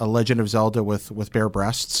a Legend of Zelda with bare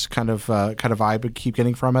breasts kind of vibe I keep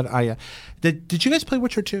getting from it. Did you guys play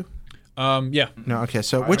Witcher 2? Yeah. No, okay.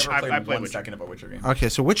 So I played 1 second of a Witcher game. Okay,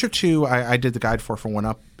 so Witcher 2, I did the guide for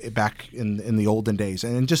 1UP back in the olden days,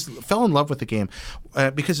 and just fell in love with the game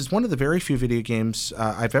because it's one of the very few video games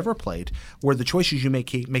I've ever played where the choices you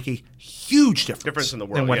make a huge difference in the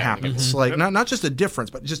world, what happens. Like not just a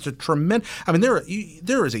difference, but just a tremendous. I mean,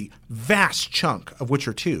 there is a vast chunk of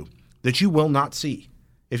Witcher 2 that you will not see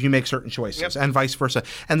if you make certain choices, and vice versa.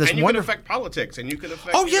 And this you can affect politics, and you can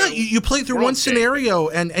affect. Oh yeah, you play through one scenario,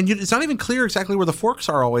 and it's not even clear exactly where the forks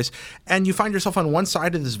are always, and you find yourself on one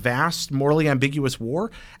side of this vast, morally ambiguous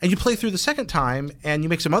war, and you play through the second time, and you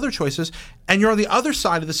make some other choices, and you're on the other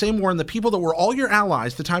side of the same war, and the people that were all your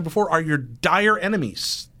allies the time before are your dire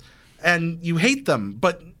enemies, and you hate them,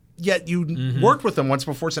 but yet you worked with them once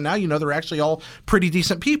before, so now you know they're actually all pretty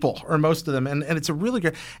decent people, or most of them, and it's a really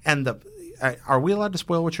good. And are we allowed to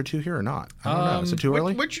spoil Witcher 2 here or not? I don't know. Is it too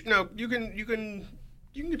early? No, you can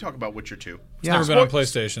talk about Witcher 2. It's never been on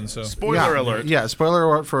PlayStation, so spoiler alert. Yeah, spoiler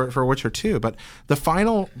alert for Witcher 2. But the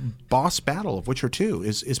final boss battle of Witcher 2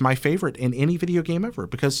 is my favorite in any video game ever,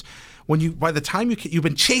 because by the time you've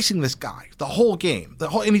been chasing this guy the whole game,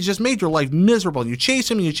 and he's just made your life miserable. And you chase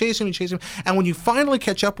him, and when you finally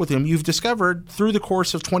catch up with him, you've discovered through the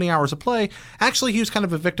course of 20 hours of play, actually he was kind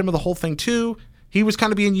of a victim of the whole thing too. He was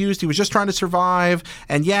kind of being used. He was just trying to survive.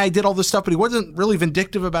 And yeah, he did all this stuff, but he wasn't really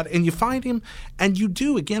vindictive about it. And you find him, and you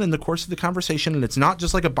do, again, in the course of the conversation, and it's not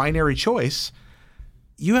just like a binary choice.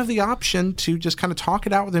 You have the option to just kind of talk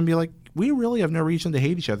it out with him and be like, we really have no reason to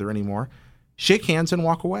hate each other anymore. Shake hands and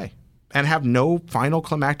walk away and have no final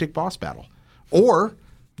climactic boss battle. Or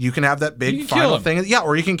you can have that big final thing. Yeah,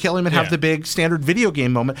 or you can kill him and have the big standard video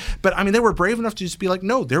game moment. But, I mean, they were brave enough to just be like,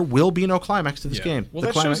 no, there will be no climax to this game. Well,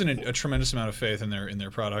 that shows a tremendous amount of faith in their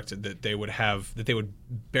product that they would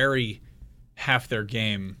bury half their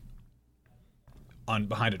game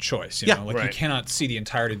behind a choice. You know? Like, you cannot see the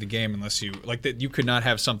entirety of the game unless you you could not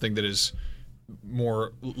have something that is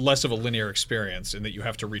less of a linear experience and that you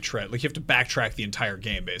have to retread. Like, you have to backtrack the entire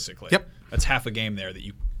game, basically. Yep. That's half a game there that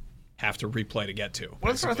you have to replay to get to.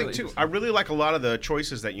 Well, that's what I think too. I really like a lot of the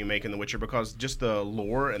choices that you make in The Witcher because just the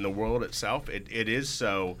lore and the world itself, it is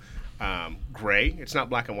so gray. It's not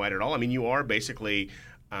black and white at all. I mean, you are basically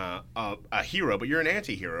a hero, but you're an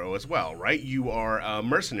anti-hero as well, right? You are a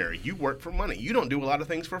mercenary. You work for money. You don't do a lot of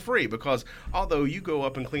things for free because although you go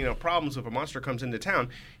up and clean up problems if a monster comes into town,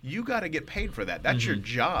 you got to get paid for that. That's your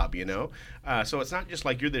job, you know? So it's not just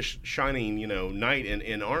like you're this shining, knight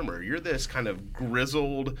in armor. You're this kind of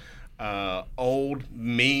grizzled, old,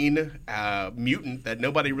 mean mutant that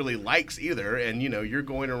nobody really likes either, and you're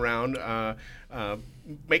going around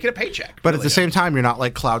make it a paycheck. But at the same time, you're not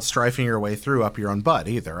like Cloud strifing your way through up your own butt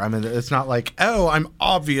either. I mean, it's not like, oh, I'm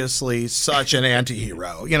obviously such an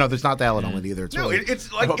anti-hero. There's not that element either. It's really,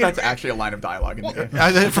 it's I like hope that's actually a line of dialogue in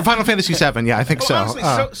there. for Final Fantasy VII, yeah, I think so. Honestly,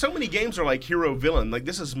 so many games are like hero villain. Like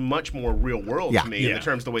this is much more real world to me in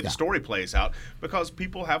terms of the way the story plays out, because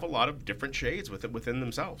people have a lot of different shades within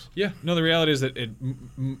themselves. Yeah, no, the reality is that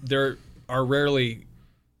there are rarely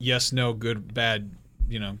yes, no, good, bad,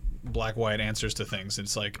 black, white answers to things.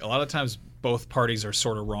 It's like a lot of times both parties are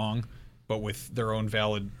sort of wrong, but with their own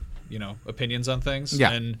valid, opinions on things.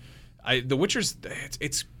 Yeah. And The Witcher's,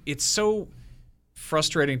 it's so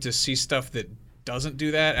frustrating to see stuff that doesn't do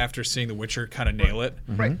that after seeing The Witcher kind of nail it.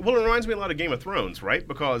 Right. Well, it reminds me a lot of Game of Thrones, right?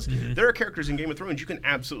 Because there are characters in Game of Thrones you can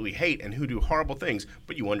absolutely hate and who do horrible things,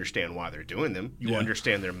 but you understand why they're doing them. You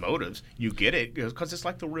understand their motives. You get it because it's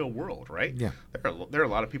like the real world, right? Yeah. There are a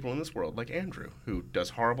lot of people in this world, like Andrew, who does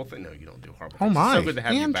horrible things. No, you don't do horrible Oh things. my, It's so good to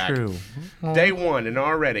have Andrew. you back. Day one, and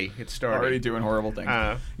already it started. Already doing horrible things.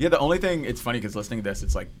 The only thing, it's funny because listening to this,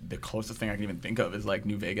 it's like the closest thing I can even think of is like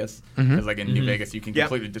New Vegas. Because like in New Vegas, you can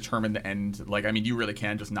completely determine the end. Like, I mean, you really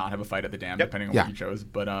can just not have a fight at the dam, depending on what you chose.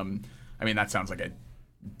 But I mean, that sounds like a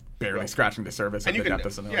barely scratching the surface And of you the can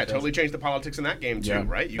depth of totally change the politics in that game too,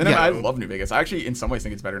 right? You And I love New Vegas. I actually, in some ways,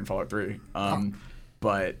 think it's better than Fallout 3.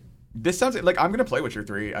 But this sounds like I'm going to play Witcher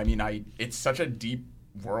 3. I mean, it's such a deep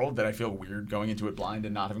world that I feel weird going into it blind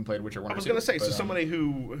and not having played Witcher 1 or 2. I was going to say, so somebody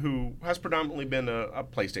who has predominantly been a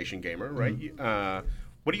PlayStation gamer, right?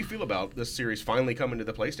 What do you feel about this series finally coming to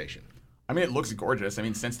the PlayStation? I mean, it looks gorgeous. I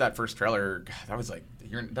mean, since that first trailer, that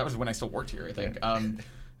was when I still worked here, I think. I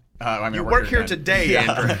mean, you work here today,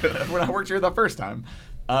 Andrew. When I worked here the first time.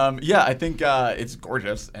 I think it's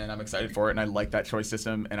gorgeous, and I'm excited for it, and I like that choice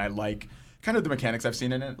system, and I like kind of the mechanics I've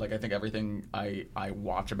seen in it. Like, I think everything I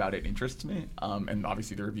watch about it interests me, and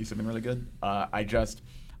obviously the reviews have been really good. I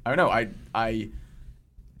don't know. I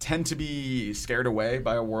tend to be scared away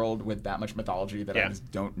by a world with that much mythology that I just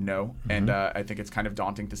don't know. And I think it's kind of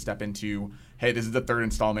daunting to step into, hey, this is the third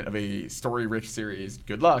installment of a story-rich series.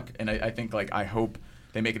 Good luck. And I think, like, I hope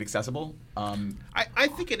they make it accessible. I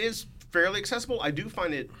think it is fairly accessible. I do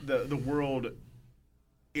find it, the world,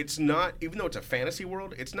 it's not, even though it's a fantasy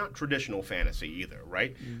world, it's not traditional fantasy either,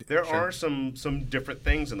 right? There are some different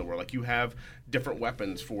things in the world. Like, you have different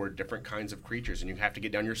weapons for different kinds of creatures, and you have to get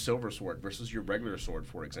down your silver sword versus your regular sword,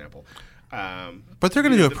 for example. But they're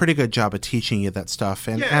going to do a pretty good job of teaching you that stuff.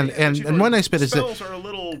 And one nice bit is that spells are a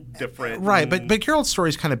little different. Right, but Geralt's story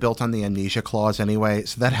is kind of built on the amnesia clause anyway,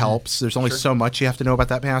 so that helps. There's only so much you have to know about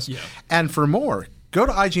that past. Yeah. And for more, go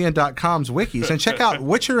to IGN.com's wikis and check out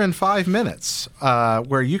Witcher in 5 Minutes,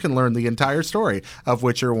 where you can learn the entire story of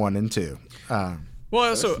Witcher 1 and 2. Well,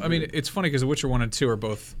 also, I mean, it's funny because The Witcher 1 and 2 are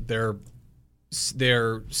both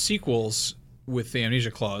they're sequels with the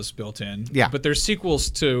amnesia clause built in. Yeah. But they're sequels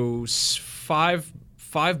to five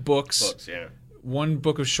books, one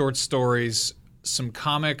book of short stories, some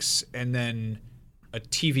comics, and then a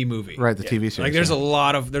TV movie. Right, the TV series. Like there's a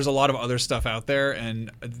lot of other stuff out there, and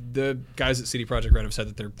the guys at CD Projekt Red have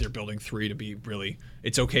said that they're building 3 to be really.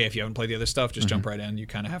 It's okay if you haven't played the other stuff, just jump right in. You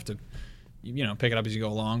kind of have to, pick it up as you go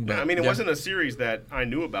along. But, I mean, it wasn't a series that I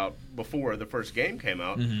knew about before the first game came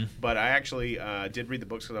out, but I actually did read the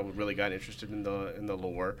books because I really got interested in the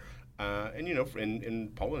lore. And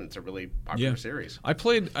in Poland, it's a really popular series. I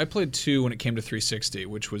played 2 when it came to 360,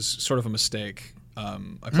 which was sort of a mistake.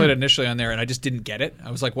 I played it initially on there, and I just didn't get it. I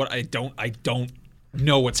was like, "What? I don't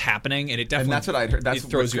know what's happening," and it definitely. And that's what I heard. That's it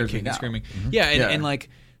throws you what kicking and now. screaming. Yeah, and like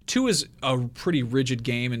 2 is a pretty rigid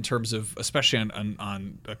game in terms of, especially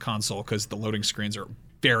on a console, because the loading screens are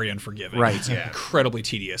very unforgiving. Right. It's incredibly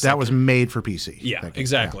tedious. That was made for PC. Yeah,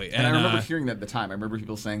 exactly. And I remember hearing that at the time. I remember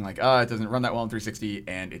people saying like, it doesn't run that well in 360,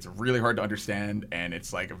 and it's really hard to understand, and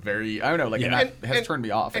it's like very, I don't know, like, and that has turned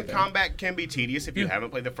me off. And combat can be tedious if you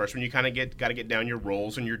haven't played the first one. You kind of got to get down your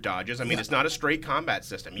rolls and your dodges. I mean, it's not a straight combat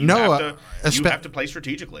system. You have to play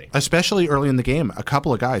strategically. Especially early in the game, a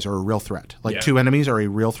couple of guys are a real threat. Like 2 enemies are a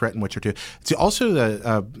real threat in Witcher 2. It's also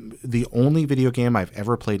the only video game I've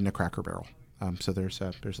ever played in a Cracker Barrel. So there's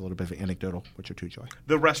a little bit of an anecdotal Witcher 2 joy.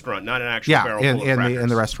 The restaurant, not an actual barrel full of crackers. in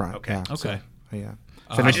the restaurant. Okay. Yeah, okay. So, yeah.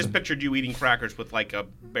 I just pictured you eating crackers with like a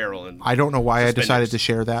barrel and. I don't know why I decided to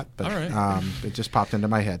share that, but all right. It just popped into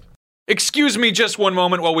my head. Excuse me just one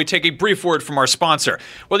moment while we take a brief word from our sponsor.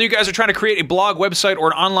 Whether you guys are trying to create a blog, website, or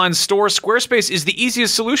an online store, Squarespace is the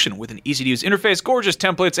easiest solution with an easy-to-use interface, gorgeous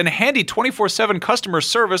templates, and handy 24/7 customer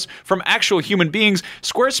service from actual human beings.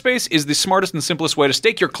 Squarespace is the smartest and simplest way to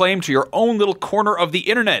stake your claim to your own little corner of the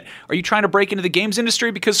internet. Are you trying to break into the games industry?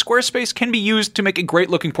 Because Squarespace can be used to make a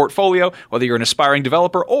great-looking portfolio, whether you're an aspiring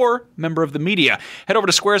developer or member of the media. Head over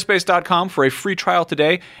to squarespace.com for a free trial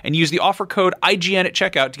today and use the offer code IGN at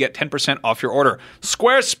checkout to get 10% off your order.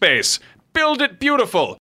 Squarespace, build it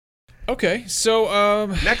beautiful. Okay, so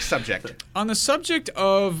Next subject. on the subject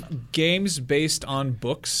of games based on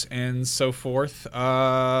books and so forth, we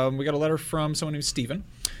got a letter from someone named Steven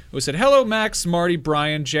who said, "Hello, Max, Marty,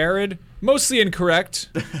 Brian, Jared. Mostly incorrect.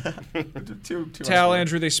 Tal,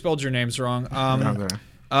 Andrew, they spelled your names wrong.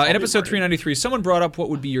 In episode 393, someone brought up what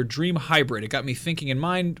would be your dream hybrid. It got me thinking, and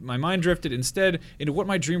my mind drifted instead into what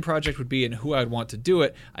my dream project would be and who I'd want to do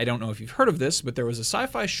it. I don't know if you've heard of this, but there was a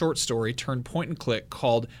sci-fi short story turned point and click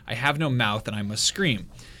called I Have No Mouth and I Must Scream.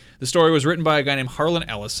 The story was written by a guy named Harlan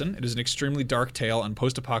Ellison. It is an extremely dark tale on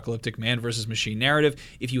post-apocalyptic man versus machine narrative.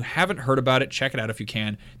 If you haven't heard about it, check it out if you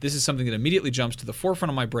can. This is something that immediately jumps to the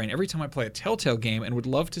forefront of my brain every time I play a Telltale game and would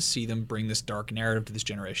love to see them bring this dark narrative to this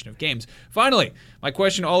generation of games. Finally, my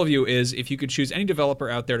question to all of you is, if you could choose any developer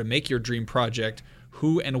out there to make your dream project,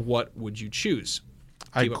 who and what would you choose?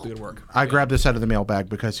 Keep up the good work. I grabbed this out of the mailbag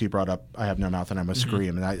because he brought up I Have No Mouth and I Must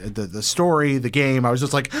Scream. And the story, the game, I was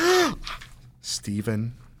just like,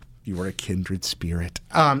 Steven, you are a kindred spirit.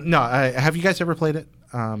 Have you guys ever played it?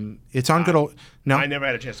 It's on good old... No? I never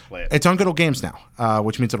had a chance to play it. It's on good old games now,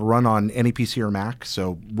 which means it'll run on any PC or Mac.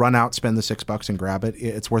 So run out, spend the $6 and grab it.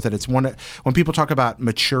 It's worth it. It's one... When people talk about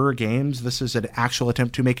mature games, this is an actual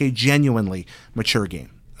attempt to make a genuinely mature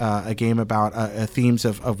game. A game about themes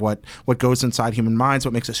of what goes inside human minds,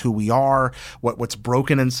 what makes us who we are, what's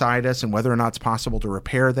broken inside us, and whether or not it's possible to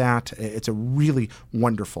repair that. It's a really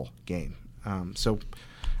wonderful game.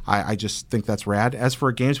 I just think that's rad. As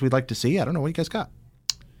for games we'd like to see, I don't know what you guys got.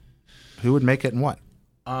 Who would make it and what?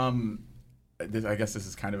 I guess this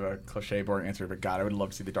is kind of a cliche, boring answer, but God, I would love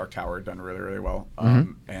to see the Dark Tower done really, really well.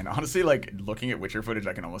 And honestly, like looking at Witcher footage,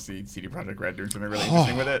 I can almost see CD Projekt Red doing something really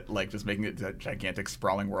interesting with it, like just making it a gigantic,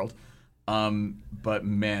 sprawling world. But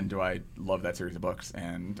man, do I love that series of books.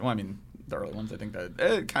 And well, I mean, the early ones, I think that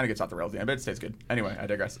it kind of gets off the rails at the end, but it stays good. Anyway, I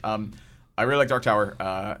digress. I really like Dark Tower,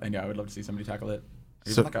 and yeah, I would love to see somebody tackle it.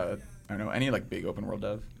 Even like I don't know, any like big open world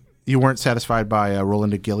dev. You weren't satisfied by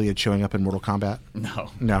Roland Gilead showing up in Mortal Kombat?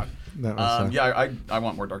 No. That was, I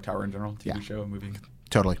want more Dark Tower in general. TV show, movie.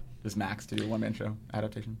 Totally. Just Max to do a one-man show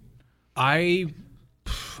adaptation. I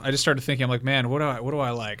just started thinking, I'm like, man, what do I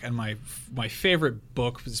like? And my favorite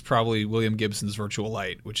book is probably William Gibson's Virtual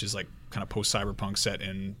Light, which is like kind of post-cyberpunk set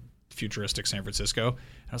in futuristic San Francisco.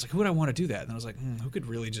 And I was like, who would I want to do that? And I was like, who could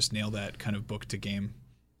really just nail that kind of book to game?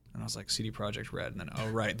 And I was like, CD Projekt Red. And then, oh,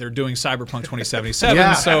 right, they're doing Cyberpunk 2077.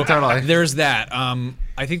 Yeah, so totally. There's that.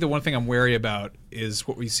 I think the one thing I'm wary about is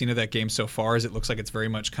what we've seen of that game so far is it looks like it's very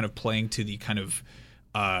much kind of playing to the kind of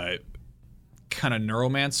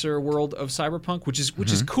neuromancer world of Cyberpunk, which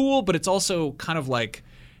is cool, but it's also kind of like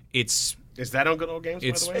it's... Is that on good old games, by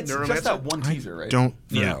the way? It's just that one teaser, right? I don't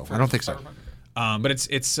think so. But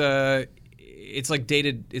it's like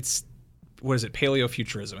dated... It's... What is it?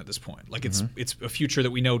 Paleofuturism at this point. Like it's a future that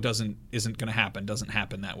we know isn't going to happen. Doesn't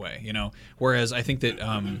happen that way, you know. Whereas I think that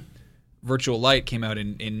Virtual Light came out in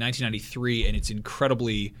 1993, and it's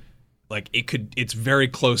incredibly like it's very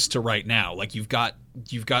close to right now. Like you've got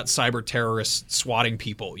cyber terrorists swatting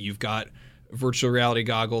people. You've got virtual reality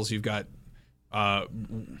goggles. You've got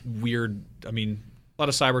weird. I mean, a lot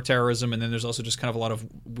of cyber terrorism, and then there's also just kind of a lot of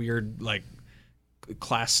weird like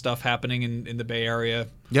class stuff happening in the Bay Area.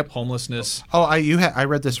 Yep. Homelessness. Oh, I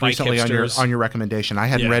read this recently on your recommendation. I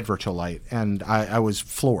hadn't read Virtual Light, and I was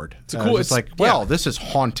floored. It's cool. It's like, this is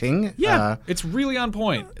haunting. Yeah, it's really on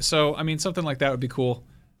point. So I mean, something like that would be cool.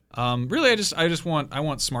 Really, I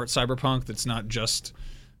want smart cyberpunk that's not just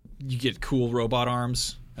you get cool robot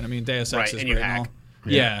arms. And I mean, Deus Ex is great and all.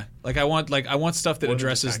 Yeah, like I want stuff that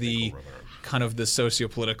addresses the kind of the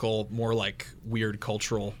socio-political, more like weird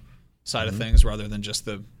cultural side of things rather than just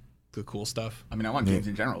the cool stuff. I mean, I want games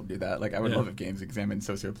in general to do that. Like, I would love if games examined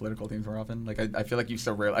socio-political themes more often. Like, I feel like you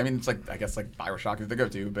so rarely... I mean, it's like, I guess, like, BioShock is the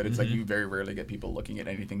go-to, but it's like you very rarely get people looking at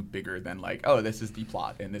anything bigger than, like, oh, this is the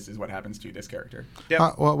plot, and this is what happens to this character.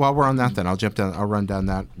 Well, while we're on that, then, I'll run down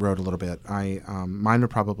that road a little bit. Mine would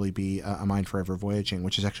probably be A Mind Forever Voyaging,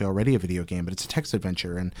 which is actually already a video game, but it's a text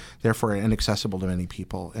adventure, and therefore inaccessible to many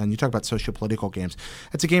people. And you talk about socio-political games.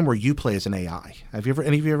 It's a game where you play as an AI. Have you ever...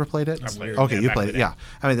 Any of you ever played it? I played it. Okay, you played it, yeah.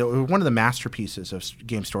 I mean, one of the masterpieces of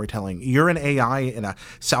game storytelling. You're an AI in a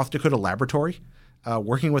South Dakota laboratory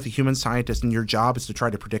working with a human scientist, and your job is to try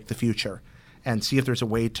to predict the future and see if there's a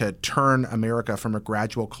way to turn America from a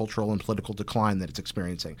gradual cultural and political decline that it's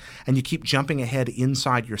experiencing. And you keep jumping ahead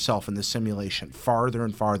inside yourself in this simulation, farther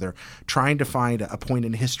and farther, trying to find a point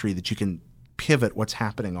in history that you can pivot what's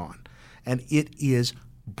happening on. And it is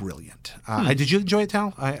brilliant. Did you enjoy it,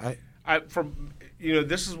 Tal?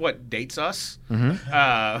 This is what dates us.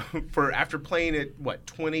 For after playing it,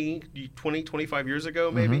 25 years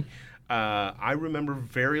ago, maybe. I remember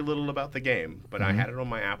very little about the game, but I had it on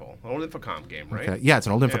my Apple. An old Infocom game, right? Okay. Yeah, it's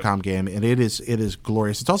an old Infocom game, and it is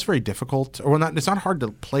glorious. It's also very difficult, or not. It's not hard to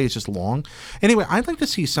play. It's just long. Anyway, I'd like to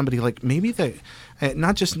see somebody like maybe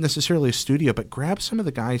not just necessarily a studio, but grab some of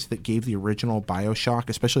the guys that gave the original BioShock,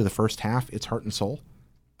 especially the first half, its heart and soul.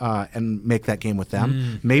 And make that game with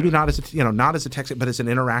them. Maybe not as a text, but as an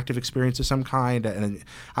interactive experience of some kind. And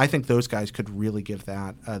I think those guys could really give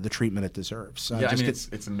that the treatment it deserves.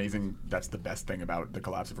 It's amazing. That's the best thing about the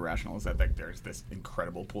collapse of Irrational is that there's this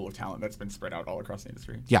incredible pool of talent that's been spread out all across the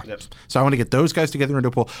industry. Yeah. Yep. So I want to get those guys together into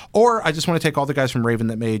a pool, or I just want to take all the guys from Raven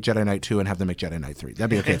that made Jedi Knight 2 and have them make Jedi Knight 3. That'd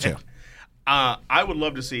be okay too. I would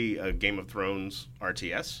love to see a Game of Thrones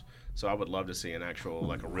RTS. So I would love to see an actual,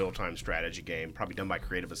 a real-time strategy game, probably done by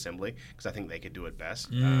Creative Assembly, because I think they could do it best.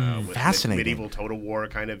 With fascinating. Medieval Total War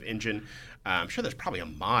kind of engine. I'm sure there's probably a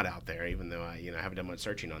mod out there, even though I haven't done much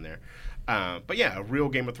searching on there. But yeah, a real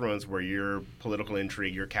Game of Thrones where you're political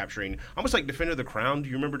intrigue, you're capturing almost like Defender of the Crown. Do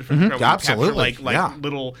you remember Defender of the Crown? Absolutely. Capture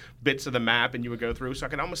little bits of the map and you would go through. So I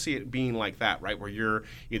could almost see it being like that, right? Where you're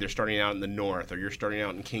either starting out in the north or you're starting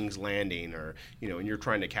out in King's Landing, or and you're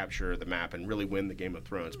trying to capture the map and really win the Game of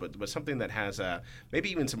Thrones. But something that has maybe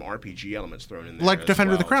even some RPG elements thrown in there. Like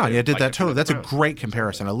Defender of the Crown. Too. Yeah, did like that totally. That's a Crown. great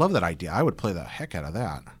comparison. I love that idea. I would play the heck out of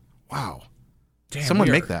that. Wow. Damn, Someone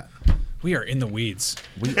make that. We are in the weeds.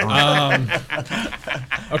 We are.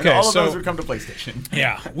 Okay, all of those would come to PlayStation.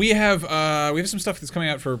 Yeah, we have some stuff that's coming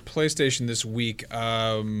out for PlayStation this week.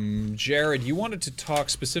 Jared, you wanted to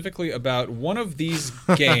talk specifically about one of these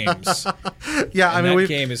games. Yeah, that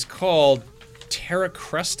game is called Terra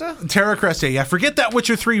Cresta? Terra Cresta, yeah. Forget that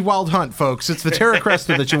Witcher 3 Wild Hunt, folks. It's the Terra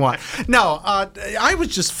Cresta that you want. No, I was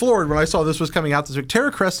just floored when I saw this was coming out this week.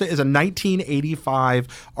 Terra Cresta is a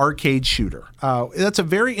 1985 arcade shooter. That's a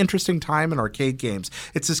very interesting time in arcade games.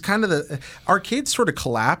 It's this kind of the arcades sort of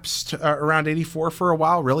collapsed around 84 for a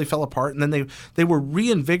while, really fell apart, and then they were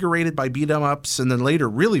reinvigorated by beat 'em ups, and then later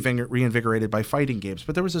really reinvigorated by fighting games.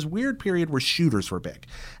 But there was this weird period where shooters were big,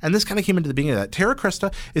 and this kind of came into the beginning of that. Terra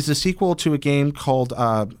Cresta is the sequel to a game called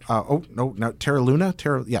Terra Luna.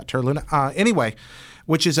 Terra Luna. Anyway,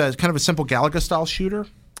 which is a kind of a simple Galaga style shooter,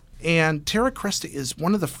 and Terra Cresta is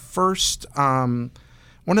one of the first.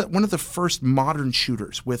 One of the first modern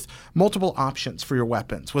shooters with multiple options for your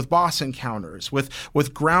weapons, with boss encounters,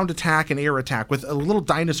 with ground attack and air attack, with little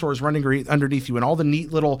dinosaurs running underneath you, and all the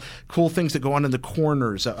neat little cool things that go on in the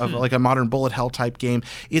corners of like a modern bullet hell type game.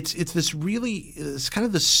 It's kind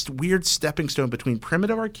of this weird stepping stone between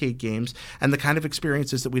primitive arcade games and the kind of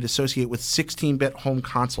experiences that we'd associate with 16-bit home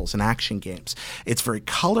consoles and action games. It's very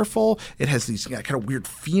colorful. It has these kind of weird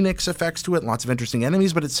Phoenix effects to it and lots of interesting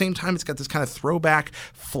enemies, but at the same time, it's got this kind of throwback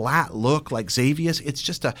flat look like Xavius. It's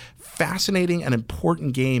just a fascinating and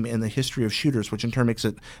important game in the history of shooters, which in turn makes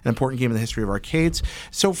it an important game in the history of arcades.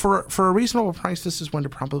 So for a reasonable price, this is one to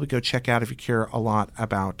probably go check out if you care a lot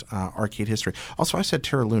about arcade history. Also, I said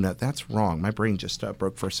Terra Luna. That's wrong. My brain just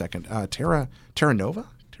broke for a second. Terra Nova?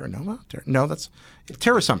 No, that's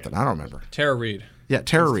Terra something. I don't remember. Tara Reid. Yeah,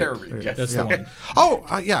 Tara Reid. Tara Reid, yes. That's the one.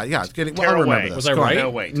 Oh, yeah. It's getting. Well, I remember this. Was I right? No,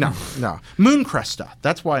 wait. No. Moon Cresta.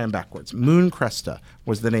 That's why I'm backwards. Moon Cresta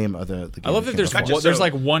was the name of the game. I love that there's So-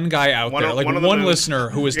 like one guy out one there, of- like one of the one moons- listener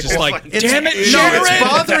who is just It's like, like- damn it, No, Jared! it's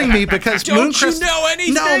bothering me because Don't Moon Cresta. you know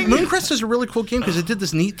anything? No, Moon Cresta is a really cool game because it did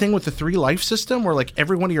this neat thing with the 3-life system where like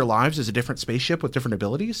every one of your lives is a different spaceship with different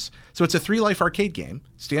abilities. So it's a 3-life arcade game,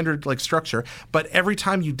 standard like structure, but every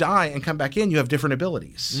time you die and come back in, you have different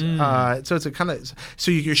abilities. So it's a kind of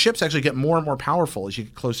your ships actually get more and more powerful as you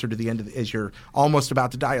get closer to the end as you're almost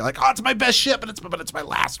about to die. You're like, oh, it's my best ship, but it's my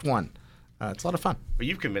last one. It's a lot of fun. But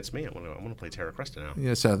you've convinced me. I want to play Terra Cresta now.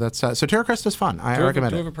 Yeah, so that's so Terra Cresta is fun. I recommend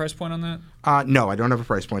Do you it. have a price point on that? No, I don't have a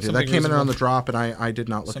price point here. That Something came in reasonable? on the drop, and I did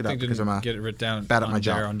not look it up because I'm get it written down bad at on my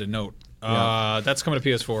there job. on the note. That's coming to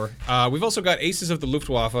PS4. We've also got Aces of the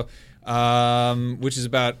Luftwaffe, which is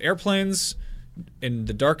about airplanes in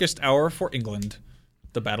the darkest hour for England,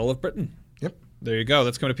 the Battle of Britain. Yep. There you go.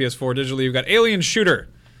 That's coming to PS4 digitally. You've got Alien Shooter.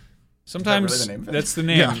 Sometimes really the name of it? that's the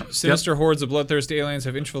name. Yeah. Sinister hordes of bloodthirsty aliens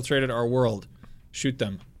have infiltrated our world. Shoot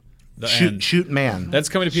them. Shoot Man. That's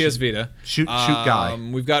coming to PS Vita. Shoot Guy.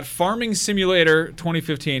 We've got Farming Simulator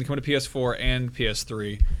 2015 coming to PS4 and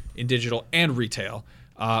PS3 in digital and retail,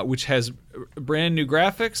 which has brand new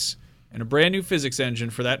graphics and a brand new physics engine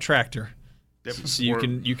for that tractor. Yep. So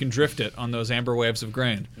you can drift it on those amber waves of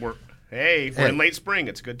grain. We're in late spring.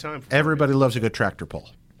 It's a good time. Everybody loves a good tractor pull.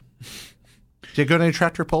 Did you go to any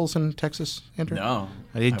tractor pulls in Texas, Andrew? No.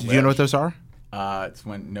 Do you know what those are? It's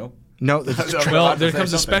when nope. No. Well, there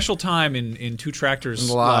comes a special time in two tractors'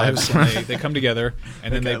 lives, and they come together,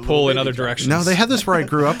 and then they pull in other directions. No, they had this where I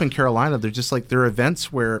grew up in Carolina. They're just like, there are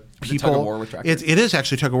events where people. Tug of war with tractors? It is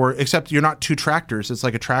actually tug of war, except you're not two tractors. It's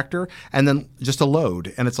like a tractor and then just a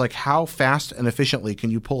load. And it's like, how fast and efficiently can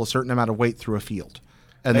you pull a certain amount of weight through a field?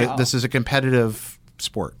 And this is a competitive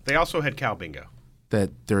sport. They also had cow bingo.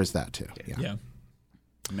 That there is that too. Yeah.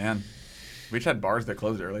 Man, we just had bars that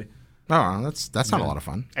closed early. Oh, that's not a lot of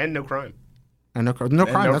fun. And no crime. And no crime.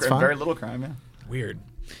 That's fine. Very little crime. Yeah. Weird.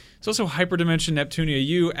 It's also Hyperdimension Neptunia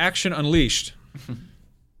U Action Unleashed,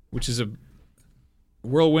 which is a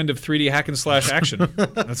whirlwind of 3D hack and slash action.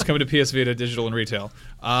 That's coming to PS Vita, digital and retail.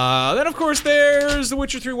 Then of course there's The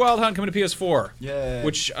Witcher 3 Wild Hunt coming to PS4. Yay.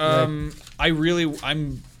 Which I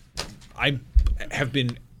have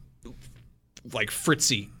been like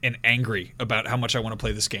fritzy and angry about how much I want to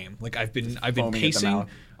play this game. Like I've been pacing.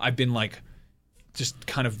 I've been like just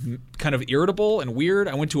kind of irritable and weird.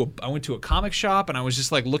 I went to a comic shop and I was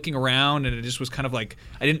just like looking around and it just was kind of like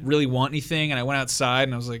I didn't really want anything and I went outside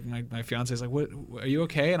and I was like my fiance's like, "What, are you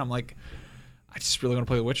okay?" And I'm like, I just really want to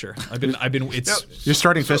play The Witcher. You're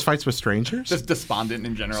starting fistfights with strangers? Just despondent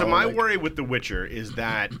in general. So my worry with The Witcher is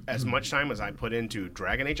that as much time as I put into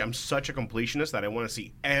Dragon Age, I'm such a completionist that I want to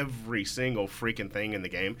see every single freaking thing in the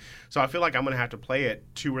game. So I feel like I'm going to have to play it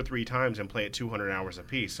 2 or 3 times and play it 200 hours a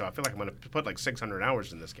piece. So I feel like I'm going to put like 600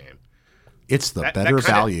 hours in this game. It's the better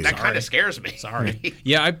value. That kind of scares me. Sorry.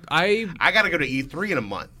 Yeah, I got to go to E3 in a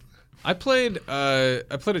month. I played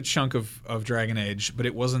a chunk of Dragon Age, but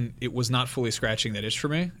it was not fully scratching that itch for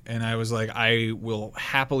me. And I was like, I will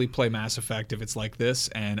happily play Mass Effect if it's like this,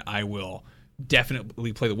 and I will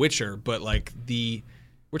definitely play The Witcher. But like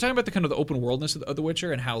we're talking about the kind of the open worldness of The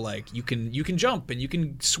Witcher and how like you can jump and you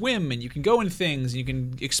can swim and you can go in things and you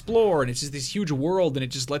can explore and it's just this huge world and it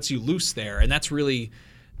just lets you loose there. And that's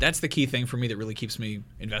the key thing for me that really keeps me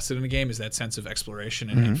invested in a game is that sense of exploration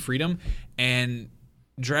and freedom. And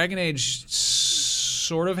Dragon Age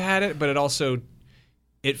sort of had it, but it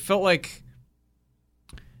felt like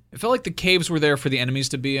the caves were there for the enemies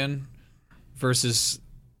to be in versus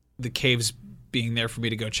the caves being there for me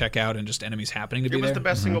to go check out and just enemies happening to be there. It was the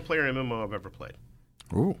best single-player MMO I've ever played.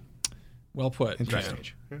 Ooh. Well put. Dragon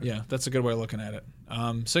Age. Yeah, that's a good way of looking at it.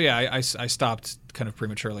 So yeah, I stopped kind of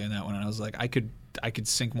prematurely in that one, and I was like, I could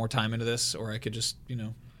sink more time into this, or I could just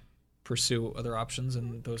pursue other options,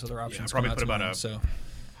 and those other options. I probably put about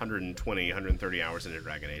 120, 130 hours into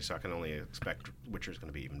Dragon Age, so I can only expect Witcher's going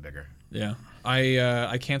to be even bigger. Yeah,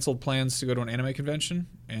 I canceled plans to go to an anime convention,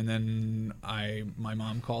 and then my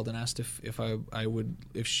mom called and asked if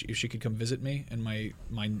she could come visit me in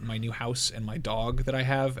my new house and my dog that I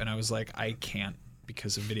have, and I was like, I can't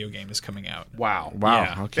because a video game is coming out. Wow.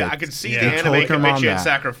 Yeah. Okay. I could see the anime convention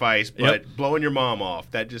sacrifice, but blowing your mom off,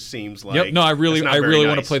 that just seems like... Yep. No, I really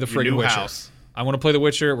want to play the friggin' Witcher. House. I want to play The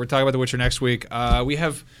Witcher. We're talking about The Witcher next week. We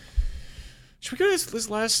have... Should we go to this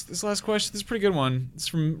last question? This is a pretty good one. It's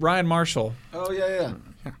from Ryan Marshall. Oh, yeah.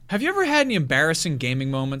 Have you ever had any embarrassing gaming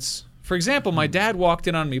moments? For example, my dad walked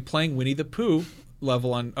in on me playing Winnie the Pooh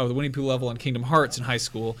level on Kingdom Hearts in high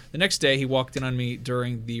school. The next day, he walked in on me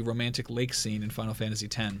during the romantic lake scene in Final Fantasy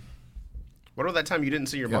X. What about that time you didn't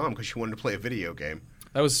see your mom because she wanted to play a video game?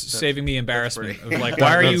 That was saving me embarrassment of like,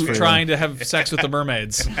 why are you trying to have sex with the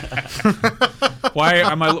mermaids?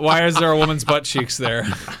 Why is there a woman's butt cheeks there?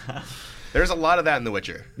 There's a lot of that in The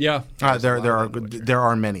Witcher. Yeah, there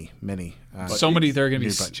are many. So many. There are going to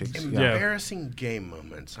be butt cheeks. Embarrassing game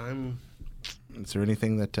moments. Is there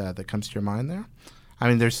anything that comes to your mind there? I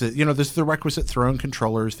mean, there's the requisite thrown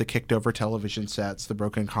controllers, the kicked over television sets, the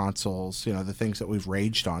broken consoles. The things that we've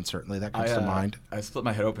raged on. Certainly, that comes to mind. I split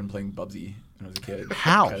my head open playing Bubsy when I was a kid.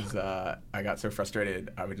 How? Because I got so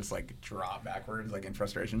frustrated, I would just like drop backwards like in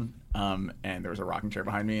frustration. And there was a rocking chair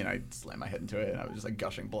behind me, and I slammed my head into it, and I was just like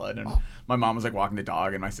gushing blood. And my mom was like walking the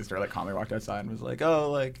dog, and my sister like calmly walked outside and was like, "Oh,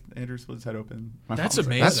 like Andrew split his head open." That's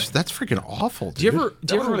amazing. amazing. That's freaking awful. Dude. Do you ever?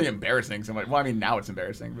 That was really embarrassing. So much. Well, I mean, now it's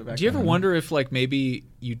embarrassing. But back do you ever wonder if like maybe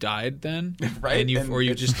you died then, right? And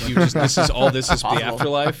you just this is the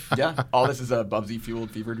afterlife. Yeah, all this is a Bubsy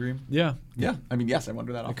fueled fever dream. Yeah. I mean, yes, I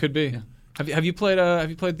wonder that. It could be. Yeah. Have you played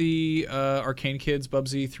the Arcane Kids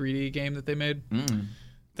Bubsy 3D game that they made?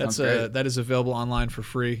 That is available online for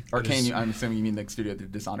free. Arcane, I'm assuming you mean the studio that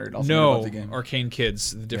did Dishonored. Also No, made a game. Arcane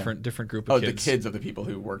Kids, the different group of kids. The kids of the people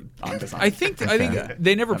who worked on Dishonored. I think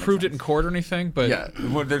they never proved it in court or anything, but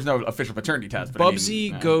well, there's no official paternity test. But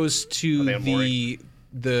Bubsy goes to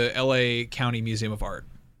the LA County Museum of Art.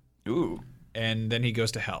 Ooh. And then he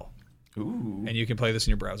goes to hell. Ooh. And you can play this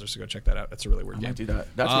in your browser, so go check that out. That's a really weird game. Might do that.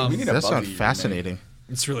 We need a that Bubsy sounds fascinating.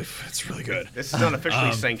 It's really good. This is not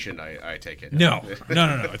officially sanctioned, I take it. No.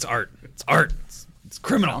 It's art. It's art. It's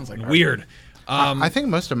criminal and weird. I think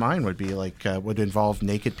most of mine would be would involve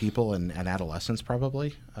naked people and adolescents,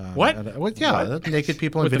 probably. What? Naked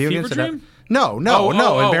people in With video the games. Fever Dream? No,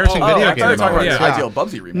 embarrassing video I thought you were games. talking about the ideal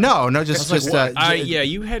Bubsy remake. No, just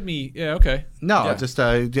you had me. Yeah, okay. No,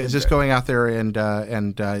 just going out there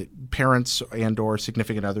and parents and/or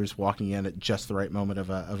significant others walking in at just the right moment of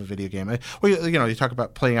a video game. You talk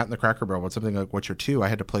about playing out in the Cracker Barrel with something like Witcher 2. I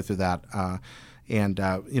had to play through that.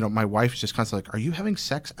 My wife is just constantly like, "Are you having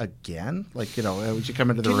sex again?" Would you come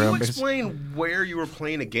into the room? Can you explain where you were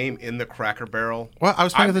playing a game in the Cracker Barrel? Well, I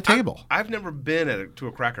was playing at the table. I've never been to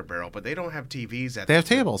a Cracker Barrel, but they don't have TVs at. They have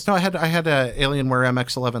tables. No, I had a Alienware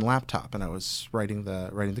MX-11 laptop, and I was writing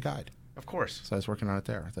the guide. Of course. So I was working on it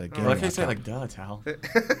there. Like they say, duh, Tal.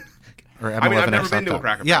 I've never been to a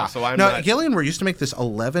Cracker Barrel, so I'm not... Alienware used to make this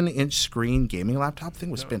 11-inch screen gaming laptop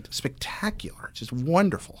thing. Was spectacular, just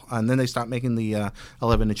wonderful. And then they stopped making the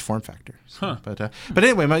 11-inch form factor. So, but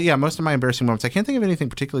anyway, most of my embarrassing moments, I can't think of anything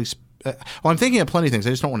particularly. I'm thinking of plenty of things.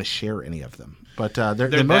 I just don't want to share any of them. But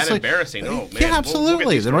they're mostly embarrassing. Oh man, yeah,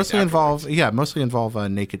 absolutely. They mostly involve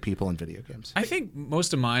naked people in video games. I think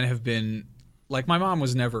most of mine have been like my mom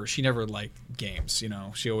she never liked games.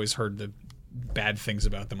 She always heard the bad things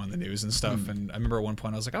about them on the news and stuff. And I remember at one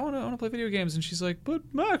point I was like, I want to play video games, and she's like, but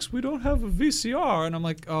Max, we don't have a VCR. And I'm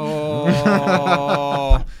like,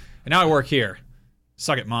 oh. And now I work here.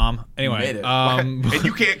 Suck it, Mom. Anyway, and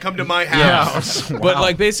you can't come to my house. Yeah. Wow.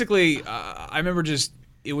 But basically, I remember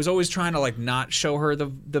it was always trying to not show her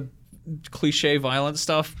the cliche violent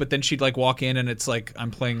stuff, but then she'd walk in and it's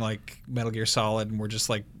I'm playing Metal Gear Solid, and we're just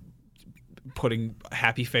putting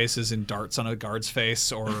happy faces and darts on a guard's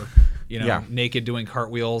face, or naked doing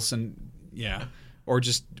cartwheels, and or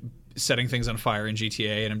just setting things on fire in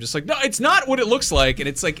GTA, and I'm just like, no, it's not what it looks like. And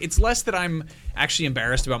it's less that I'm actually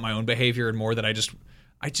embarrassed about my own behavior, and more that I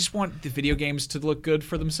just want the video games to look good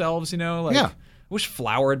for themselves, I wish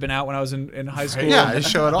Flower had been out when I was in high school. Yeah,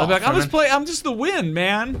 just show it off. I'm just the wind,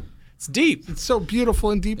 man. It's deep. It's so beautiful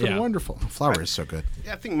and deep and wonderful. Flower is so good.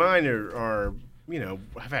 Yeah, I think mine are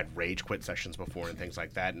I've had rage quit sessions before and things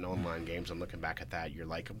like that in online games. I'm looking back at that. You're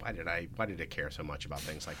like, why did I care so much about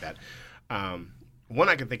things like that? One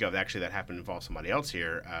I can think of actually that happened to involve somebody else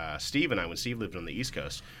here. Steve and I, when Steve lived on the East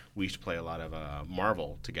Coast, we used to play a lot of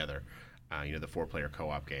Marvel together. The 4-player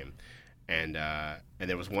co-op game. And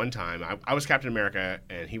there was one time I was Captain America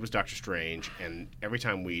and he was Doctor Strange, and every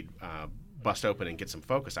time we'd bust open and get some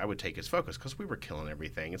focus, I would take his focus because we were killing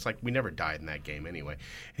everything. It's like we never died in that game anyway.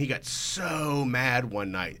 And he got so mad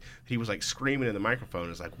one night that he was screaming in the microphone.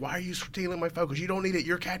 It's like, why are you stealing my focus? You don't need it.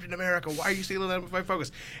 You're Captain America. Why are you stealing my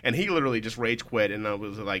focus? And he literally just rage quit, and it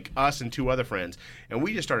was us and 2 other friends. And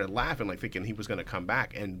we just started laughing, thinking he was going to come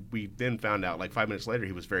back. And we then found out 5 minutes later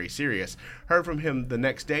he was very serious. Heard from him the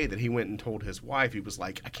next day that he went and told his wife. He was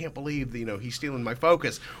like, I can't believe he's stealing my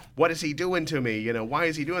focus. What is he doing to me? Why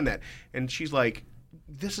is he doing that? And she's like,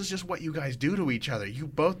 this is just what you guys do to each other. You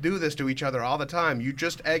both do this to each other all the time. You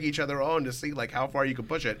just egg each other on to see how far you can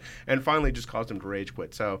push it, and finally just caused him to rage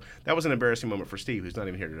quit. So that was an embarrassing moment for Steve, who's not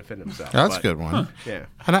even here to defend himself. That's a good one. Yeah.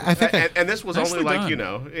 And I think and this was only about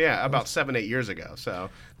 7-8 years ago. So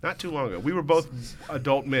not too long ago. We were both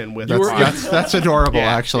adult men with wives. That's adorable,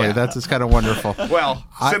 actually. Yeah. That's kind of wonderful. Well,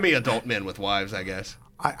 semi-adult men with wives, I guess.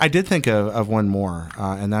 I did think of one more,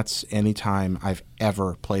 and that's any time I've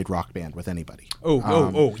ever played Rock Band with anybody.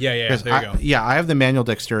 Yeah. There you go. Yeah, I have the manual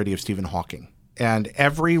dexterity of Stephen Hawking. And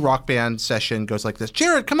every Rock Band session goes like this.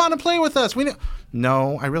 Jared, come on and play with us.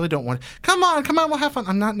 No, I really don't want to. Come on, we'll have fun.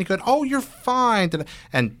 I'm not any good. Oh, you're fine.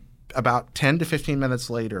 And about 10 to 15 minutes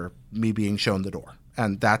later, me being shown the door.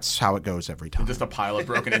 And that's how it goes every time. Just a pile of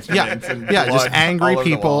broken instruments. Just angry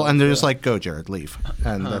people, and they're just like, "Go, Jared, leave."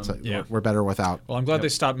 And that's we're better without. Well, I'm glad they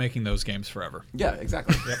stopped making those games forever. Yeah,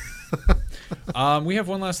 exactly. We have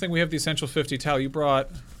one last thing. We have the Essential 50. Tal, you brought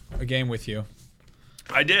a game with you.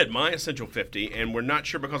 I did, my Essential 50, and we're not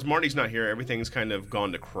sure because Marty's not here. Everything's kind of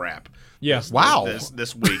gone to crap. Yeah.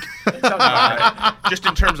 This week, just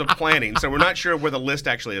in terms of planning. So we're not sure where the list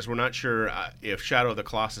actually is. We're not sure if Shadow of the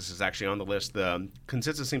Colossus is actually on the list. The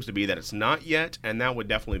consensus seems to be that it's not yet, and that would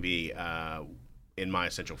definitely be in my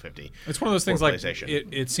Essential 50. It's one of those things for like PlayStation.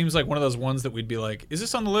 it seems like one of those ones that we'd be like, is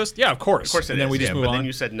this on the list? Yeah, of course. Of course it and is. then we just move but on. then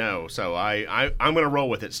you said no, so I'm going to roll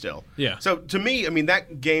with it still. Yeah. So to me, I mean,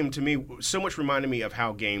 that game to me so much reminded me of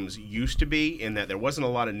how games used to be, in that there wasn't a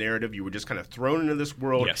lot of narrative. You were just kind of thrown into this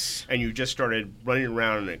world, Yes. and you just started running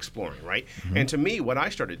around and exploring, right? And to me, what I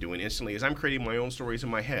started doing instantly is I'm creating my own stories in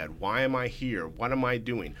my head. Why am I here? What am I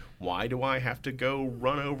doing? Why do I have to go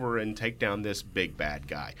run over and take down this big bad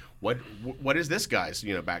guy? What is this guy's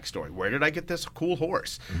backstory? Where did I get this cool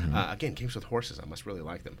horse? Again, games with horses, I must really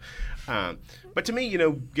like them. But to me,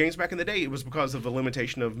 games back in the day, it was because of the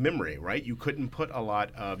limitation of memory, right? You couldn't put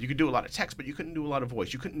you could do a lot of text, but you couldn't do a lot of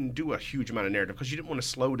voice. You couldn't do a huge amount of narrative because you didn't want to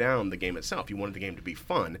slow down the game itself. You wanted the game to be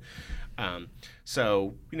fun.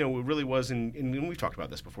 So it really was, and we've talked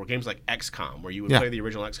about this before, games like XCOM, where you would play the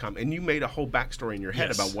original XCOM, and you made a whole backstory in your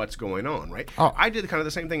head about what's going on, right? Oh. I did kind of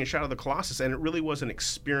the same thing in Shadow of the Colossus, and it really was an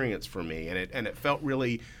experience for me, and it felt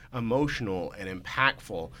really emotional and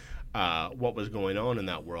impactful, what was going on in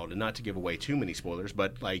that world. And not to give away too many spoilers,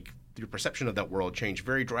 but like your perception of that world changed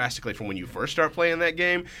very drastically from when you first start playing that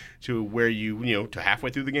game to where to halfway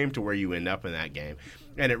through the game to where you end up in that game.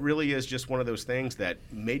 And it really is just one of those things that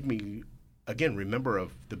made me, again, remember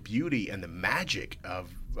of the beauty and the magic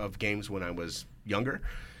of games when I was younger,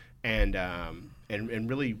 and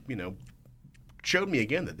really, showed me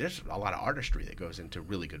again that there's a lot of artistry that goes into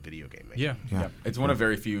really good video game making. Yeah. It's one of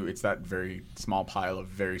very few. It's that very small pile of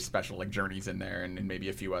very special journeys in there, and maybe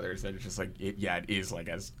a few others that it's just it is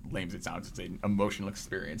as lame as it sounds. It's an emotional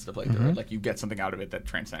experience to play through it. Like you get something out of it that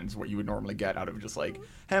transcends what you would normally get out of just hey,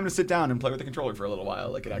 I'm gonna sit down and play with the controller for a little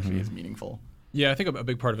while. Like it actually is meaningful. Yeah, I think a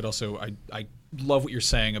big part of it also, I love what you're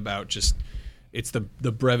saying about just it's the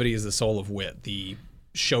brevity is the soul of wit, the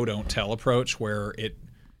show don't tell approach, where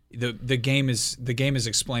the game is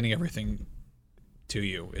explaining everything to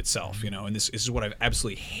you itself, and this is what I've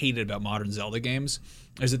absolutely hated about modern Zelda games,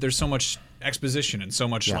 is that there's so much exposition and so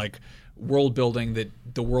much world building that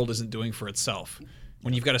the world isn't doing for itself.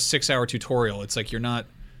 When you've got a 6-hour tutorial, it's like you're not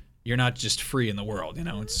just free in the world,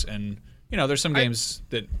 there's some games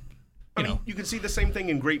that you can see the same thing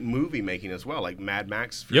in great movie making as well, like Mad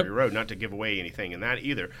Max Fury Road, not to give away anything in that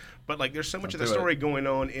either. But there's so much of the story going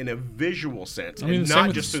on in a visual sense, and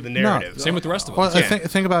not just through the narrative. Same with the rest of Well, them.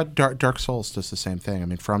 think about Dark Souls does the same thing. I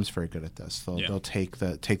mean, From's very good at this. They'll take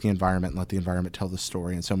the environment and let the environment tell the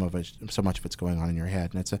story, and so much of it's going on in your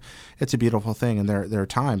head, and it's a beautiful thing. And there are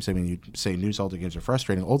times, I mean, you say new Zelda games are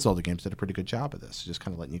frustrating. Old Zelda games did a pretty good job of this, just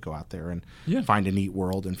kind of letting you go out there and find a neat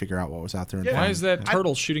world and figure out what was out there. Why is that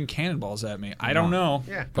turtle shooting cannonballs at me? I don't know,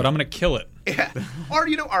 but I'm going to kill it. Yeah, or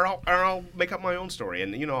I'll make up my own story,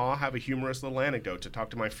 and I'll have a humorous little anecdote to talk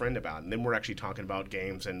to my friend about, and then we're actually talking about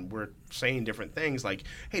games, and we're saying different things like,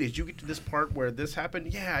 "Hey, did you get to this part where this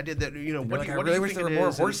happened?" Yeah, I did that. What I do really you wish think there were it more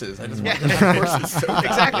is? horses. I just want horses. So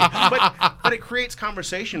Exactly, but it creates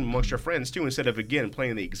conversation amongst your friends too, instead of again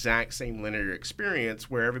playing the exact same linear experience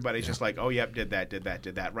where everybody's just like, "Oh, yep, did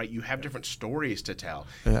that," right? You have different stories to tell,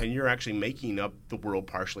 and you're actually making up the world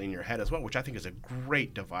partially in your head as well, which I think is a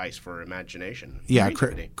great device for imagination. Yeah,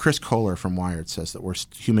 Chris Kohler from Wired says that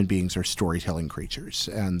human beings are storytelling creatures,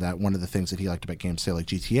 and that one of the things that he liked about games, say like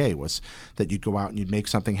GTA, was that you'd go out and you'd make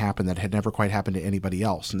something happen that had never quite happened to anybody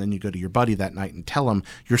else, and then you go to your buddy that night and tell him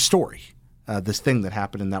your story. This thing that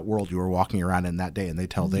happened in that world you were walking around in that day, and they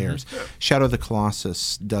tell theirs. Shadow of the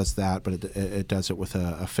Colossus does that, but it does it with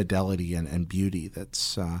a fidelity and beauty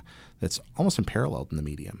that's almost unparalleled in the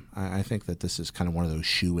medium. I think that this is kind of one of those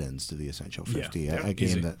shoe-ins to the Essential 50, a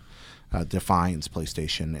game that defines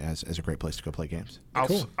PlayStation as a great place to go play games.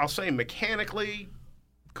 I'll say mechanically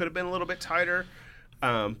could have been a little bit tighter.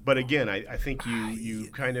 But again, I think you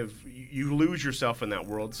kind of you lose yourself in that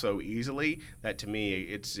world so easily that to me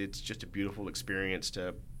it's just a beautiful experience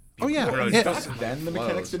to. Then the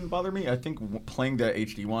mechanics didn't bother me. I think playing the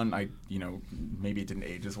HD one, maybe it didn't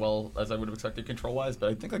age as well as I would have expected control wise, but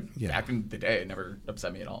I think back in the day, it never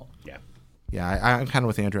upset me at all. Yeah. Yeah, I'm kind of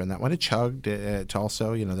with Andrew on that one. It chugged to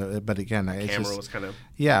also, but again, the camera was kind of.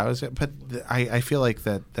 Yeah, it was, but I feel like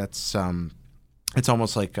that's it's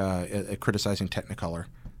almost like criticizing Technicolor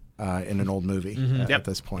in an old movie at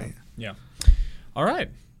this point. Yeah. All right.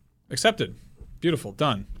 Accepted. Beautiful.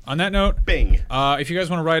 Done. On that note, Bing. If you guys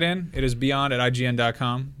want to write in, it is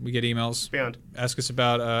beyond@ign.com. We get emails. Beyond. Ask us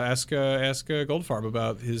about ask Goldfarb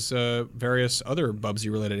about his various other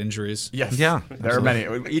Bubsy-related injuries. Yes. Yeah. There are many.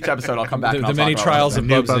 Each episode I'll come back and I'll The many talk trials about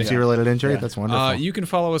of New Bubsy. Bubsy-related injury. That's wonderful. You can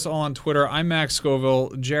follow us all on Twitter. I'm Max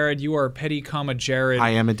Scoville. Jared, you are Petty, Jared. I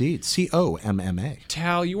am indeed. COMMA.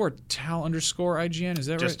 Tal, you are Tal_IGN. Is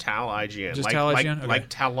that Just right? Tal IGN. Just like, Tal like, IGN? Okay. Like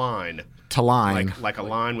Talon. Taline. Like a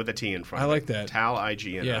line with a T in front. I of it. like that. Tal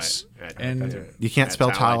IGN. Yes. And You can't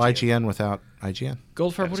spell Tal IGN without IGN.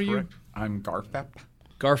 Goldfarb, what are you? correct. I'm Garfep.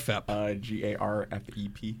 Garfep.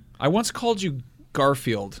 Garfep. I once called you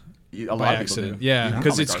Garfield A by lot of people accident. do. Yeah, You can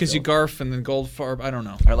because call me it's because you Garfield. Garf and then Goldfarb. I don't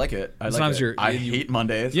know. I like it. Sometimes I you- hate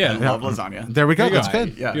Mondays. Yeah. and love lasagna. There we go. There you That's go.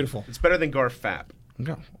 good. Yeah. Beautiful. It's better than Garfap.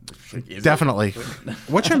 Go. Is it? Definitely.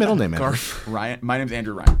 What's your middle name, Andrew? Ryan. My name's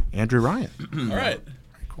Andrew Ryan. Andrew Ryan. All right.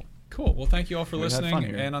 Cool. Well, thank you all for We had listening. fun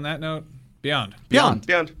here. And on that note, beyond. Beyond.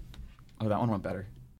 Beyond. Oh, that one went better.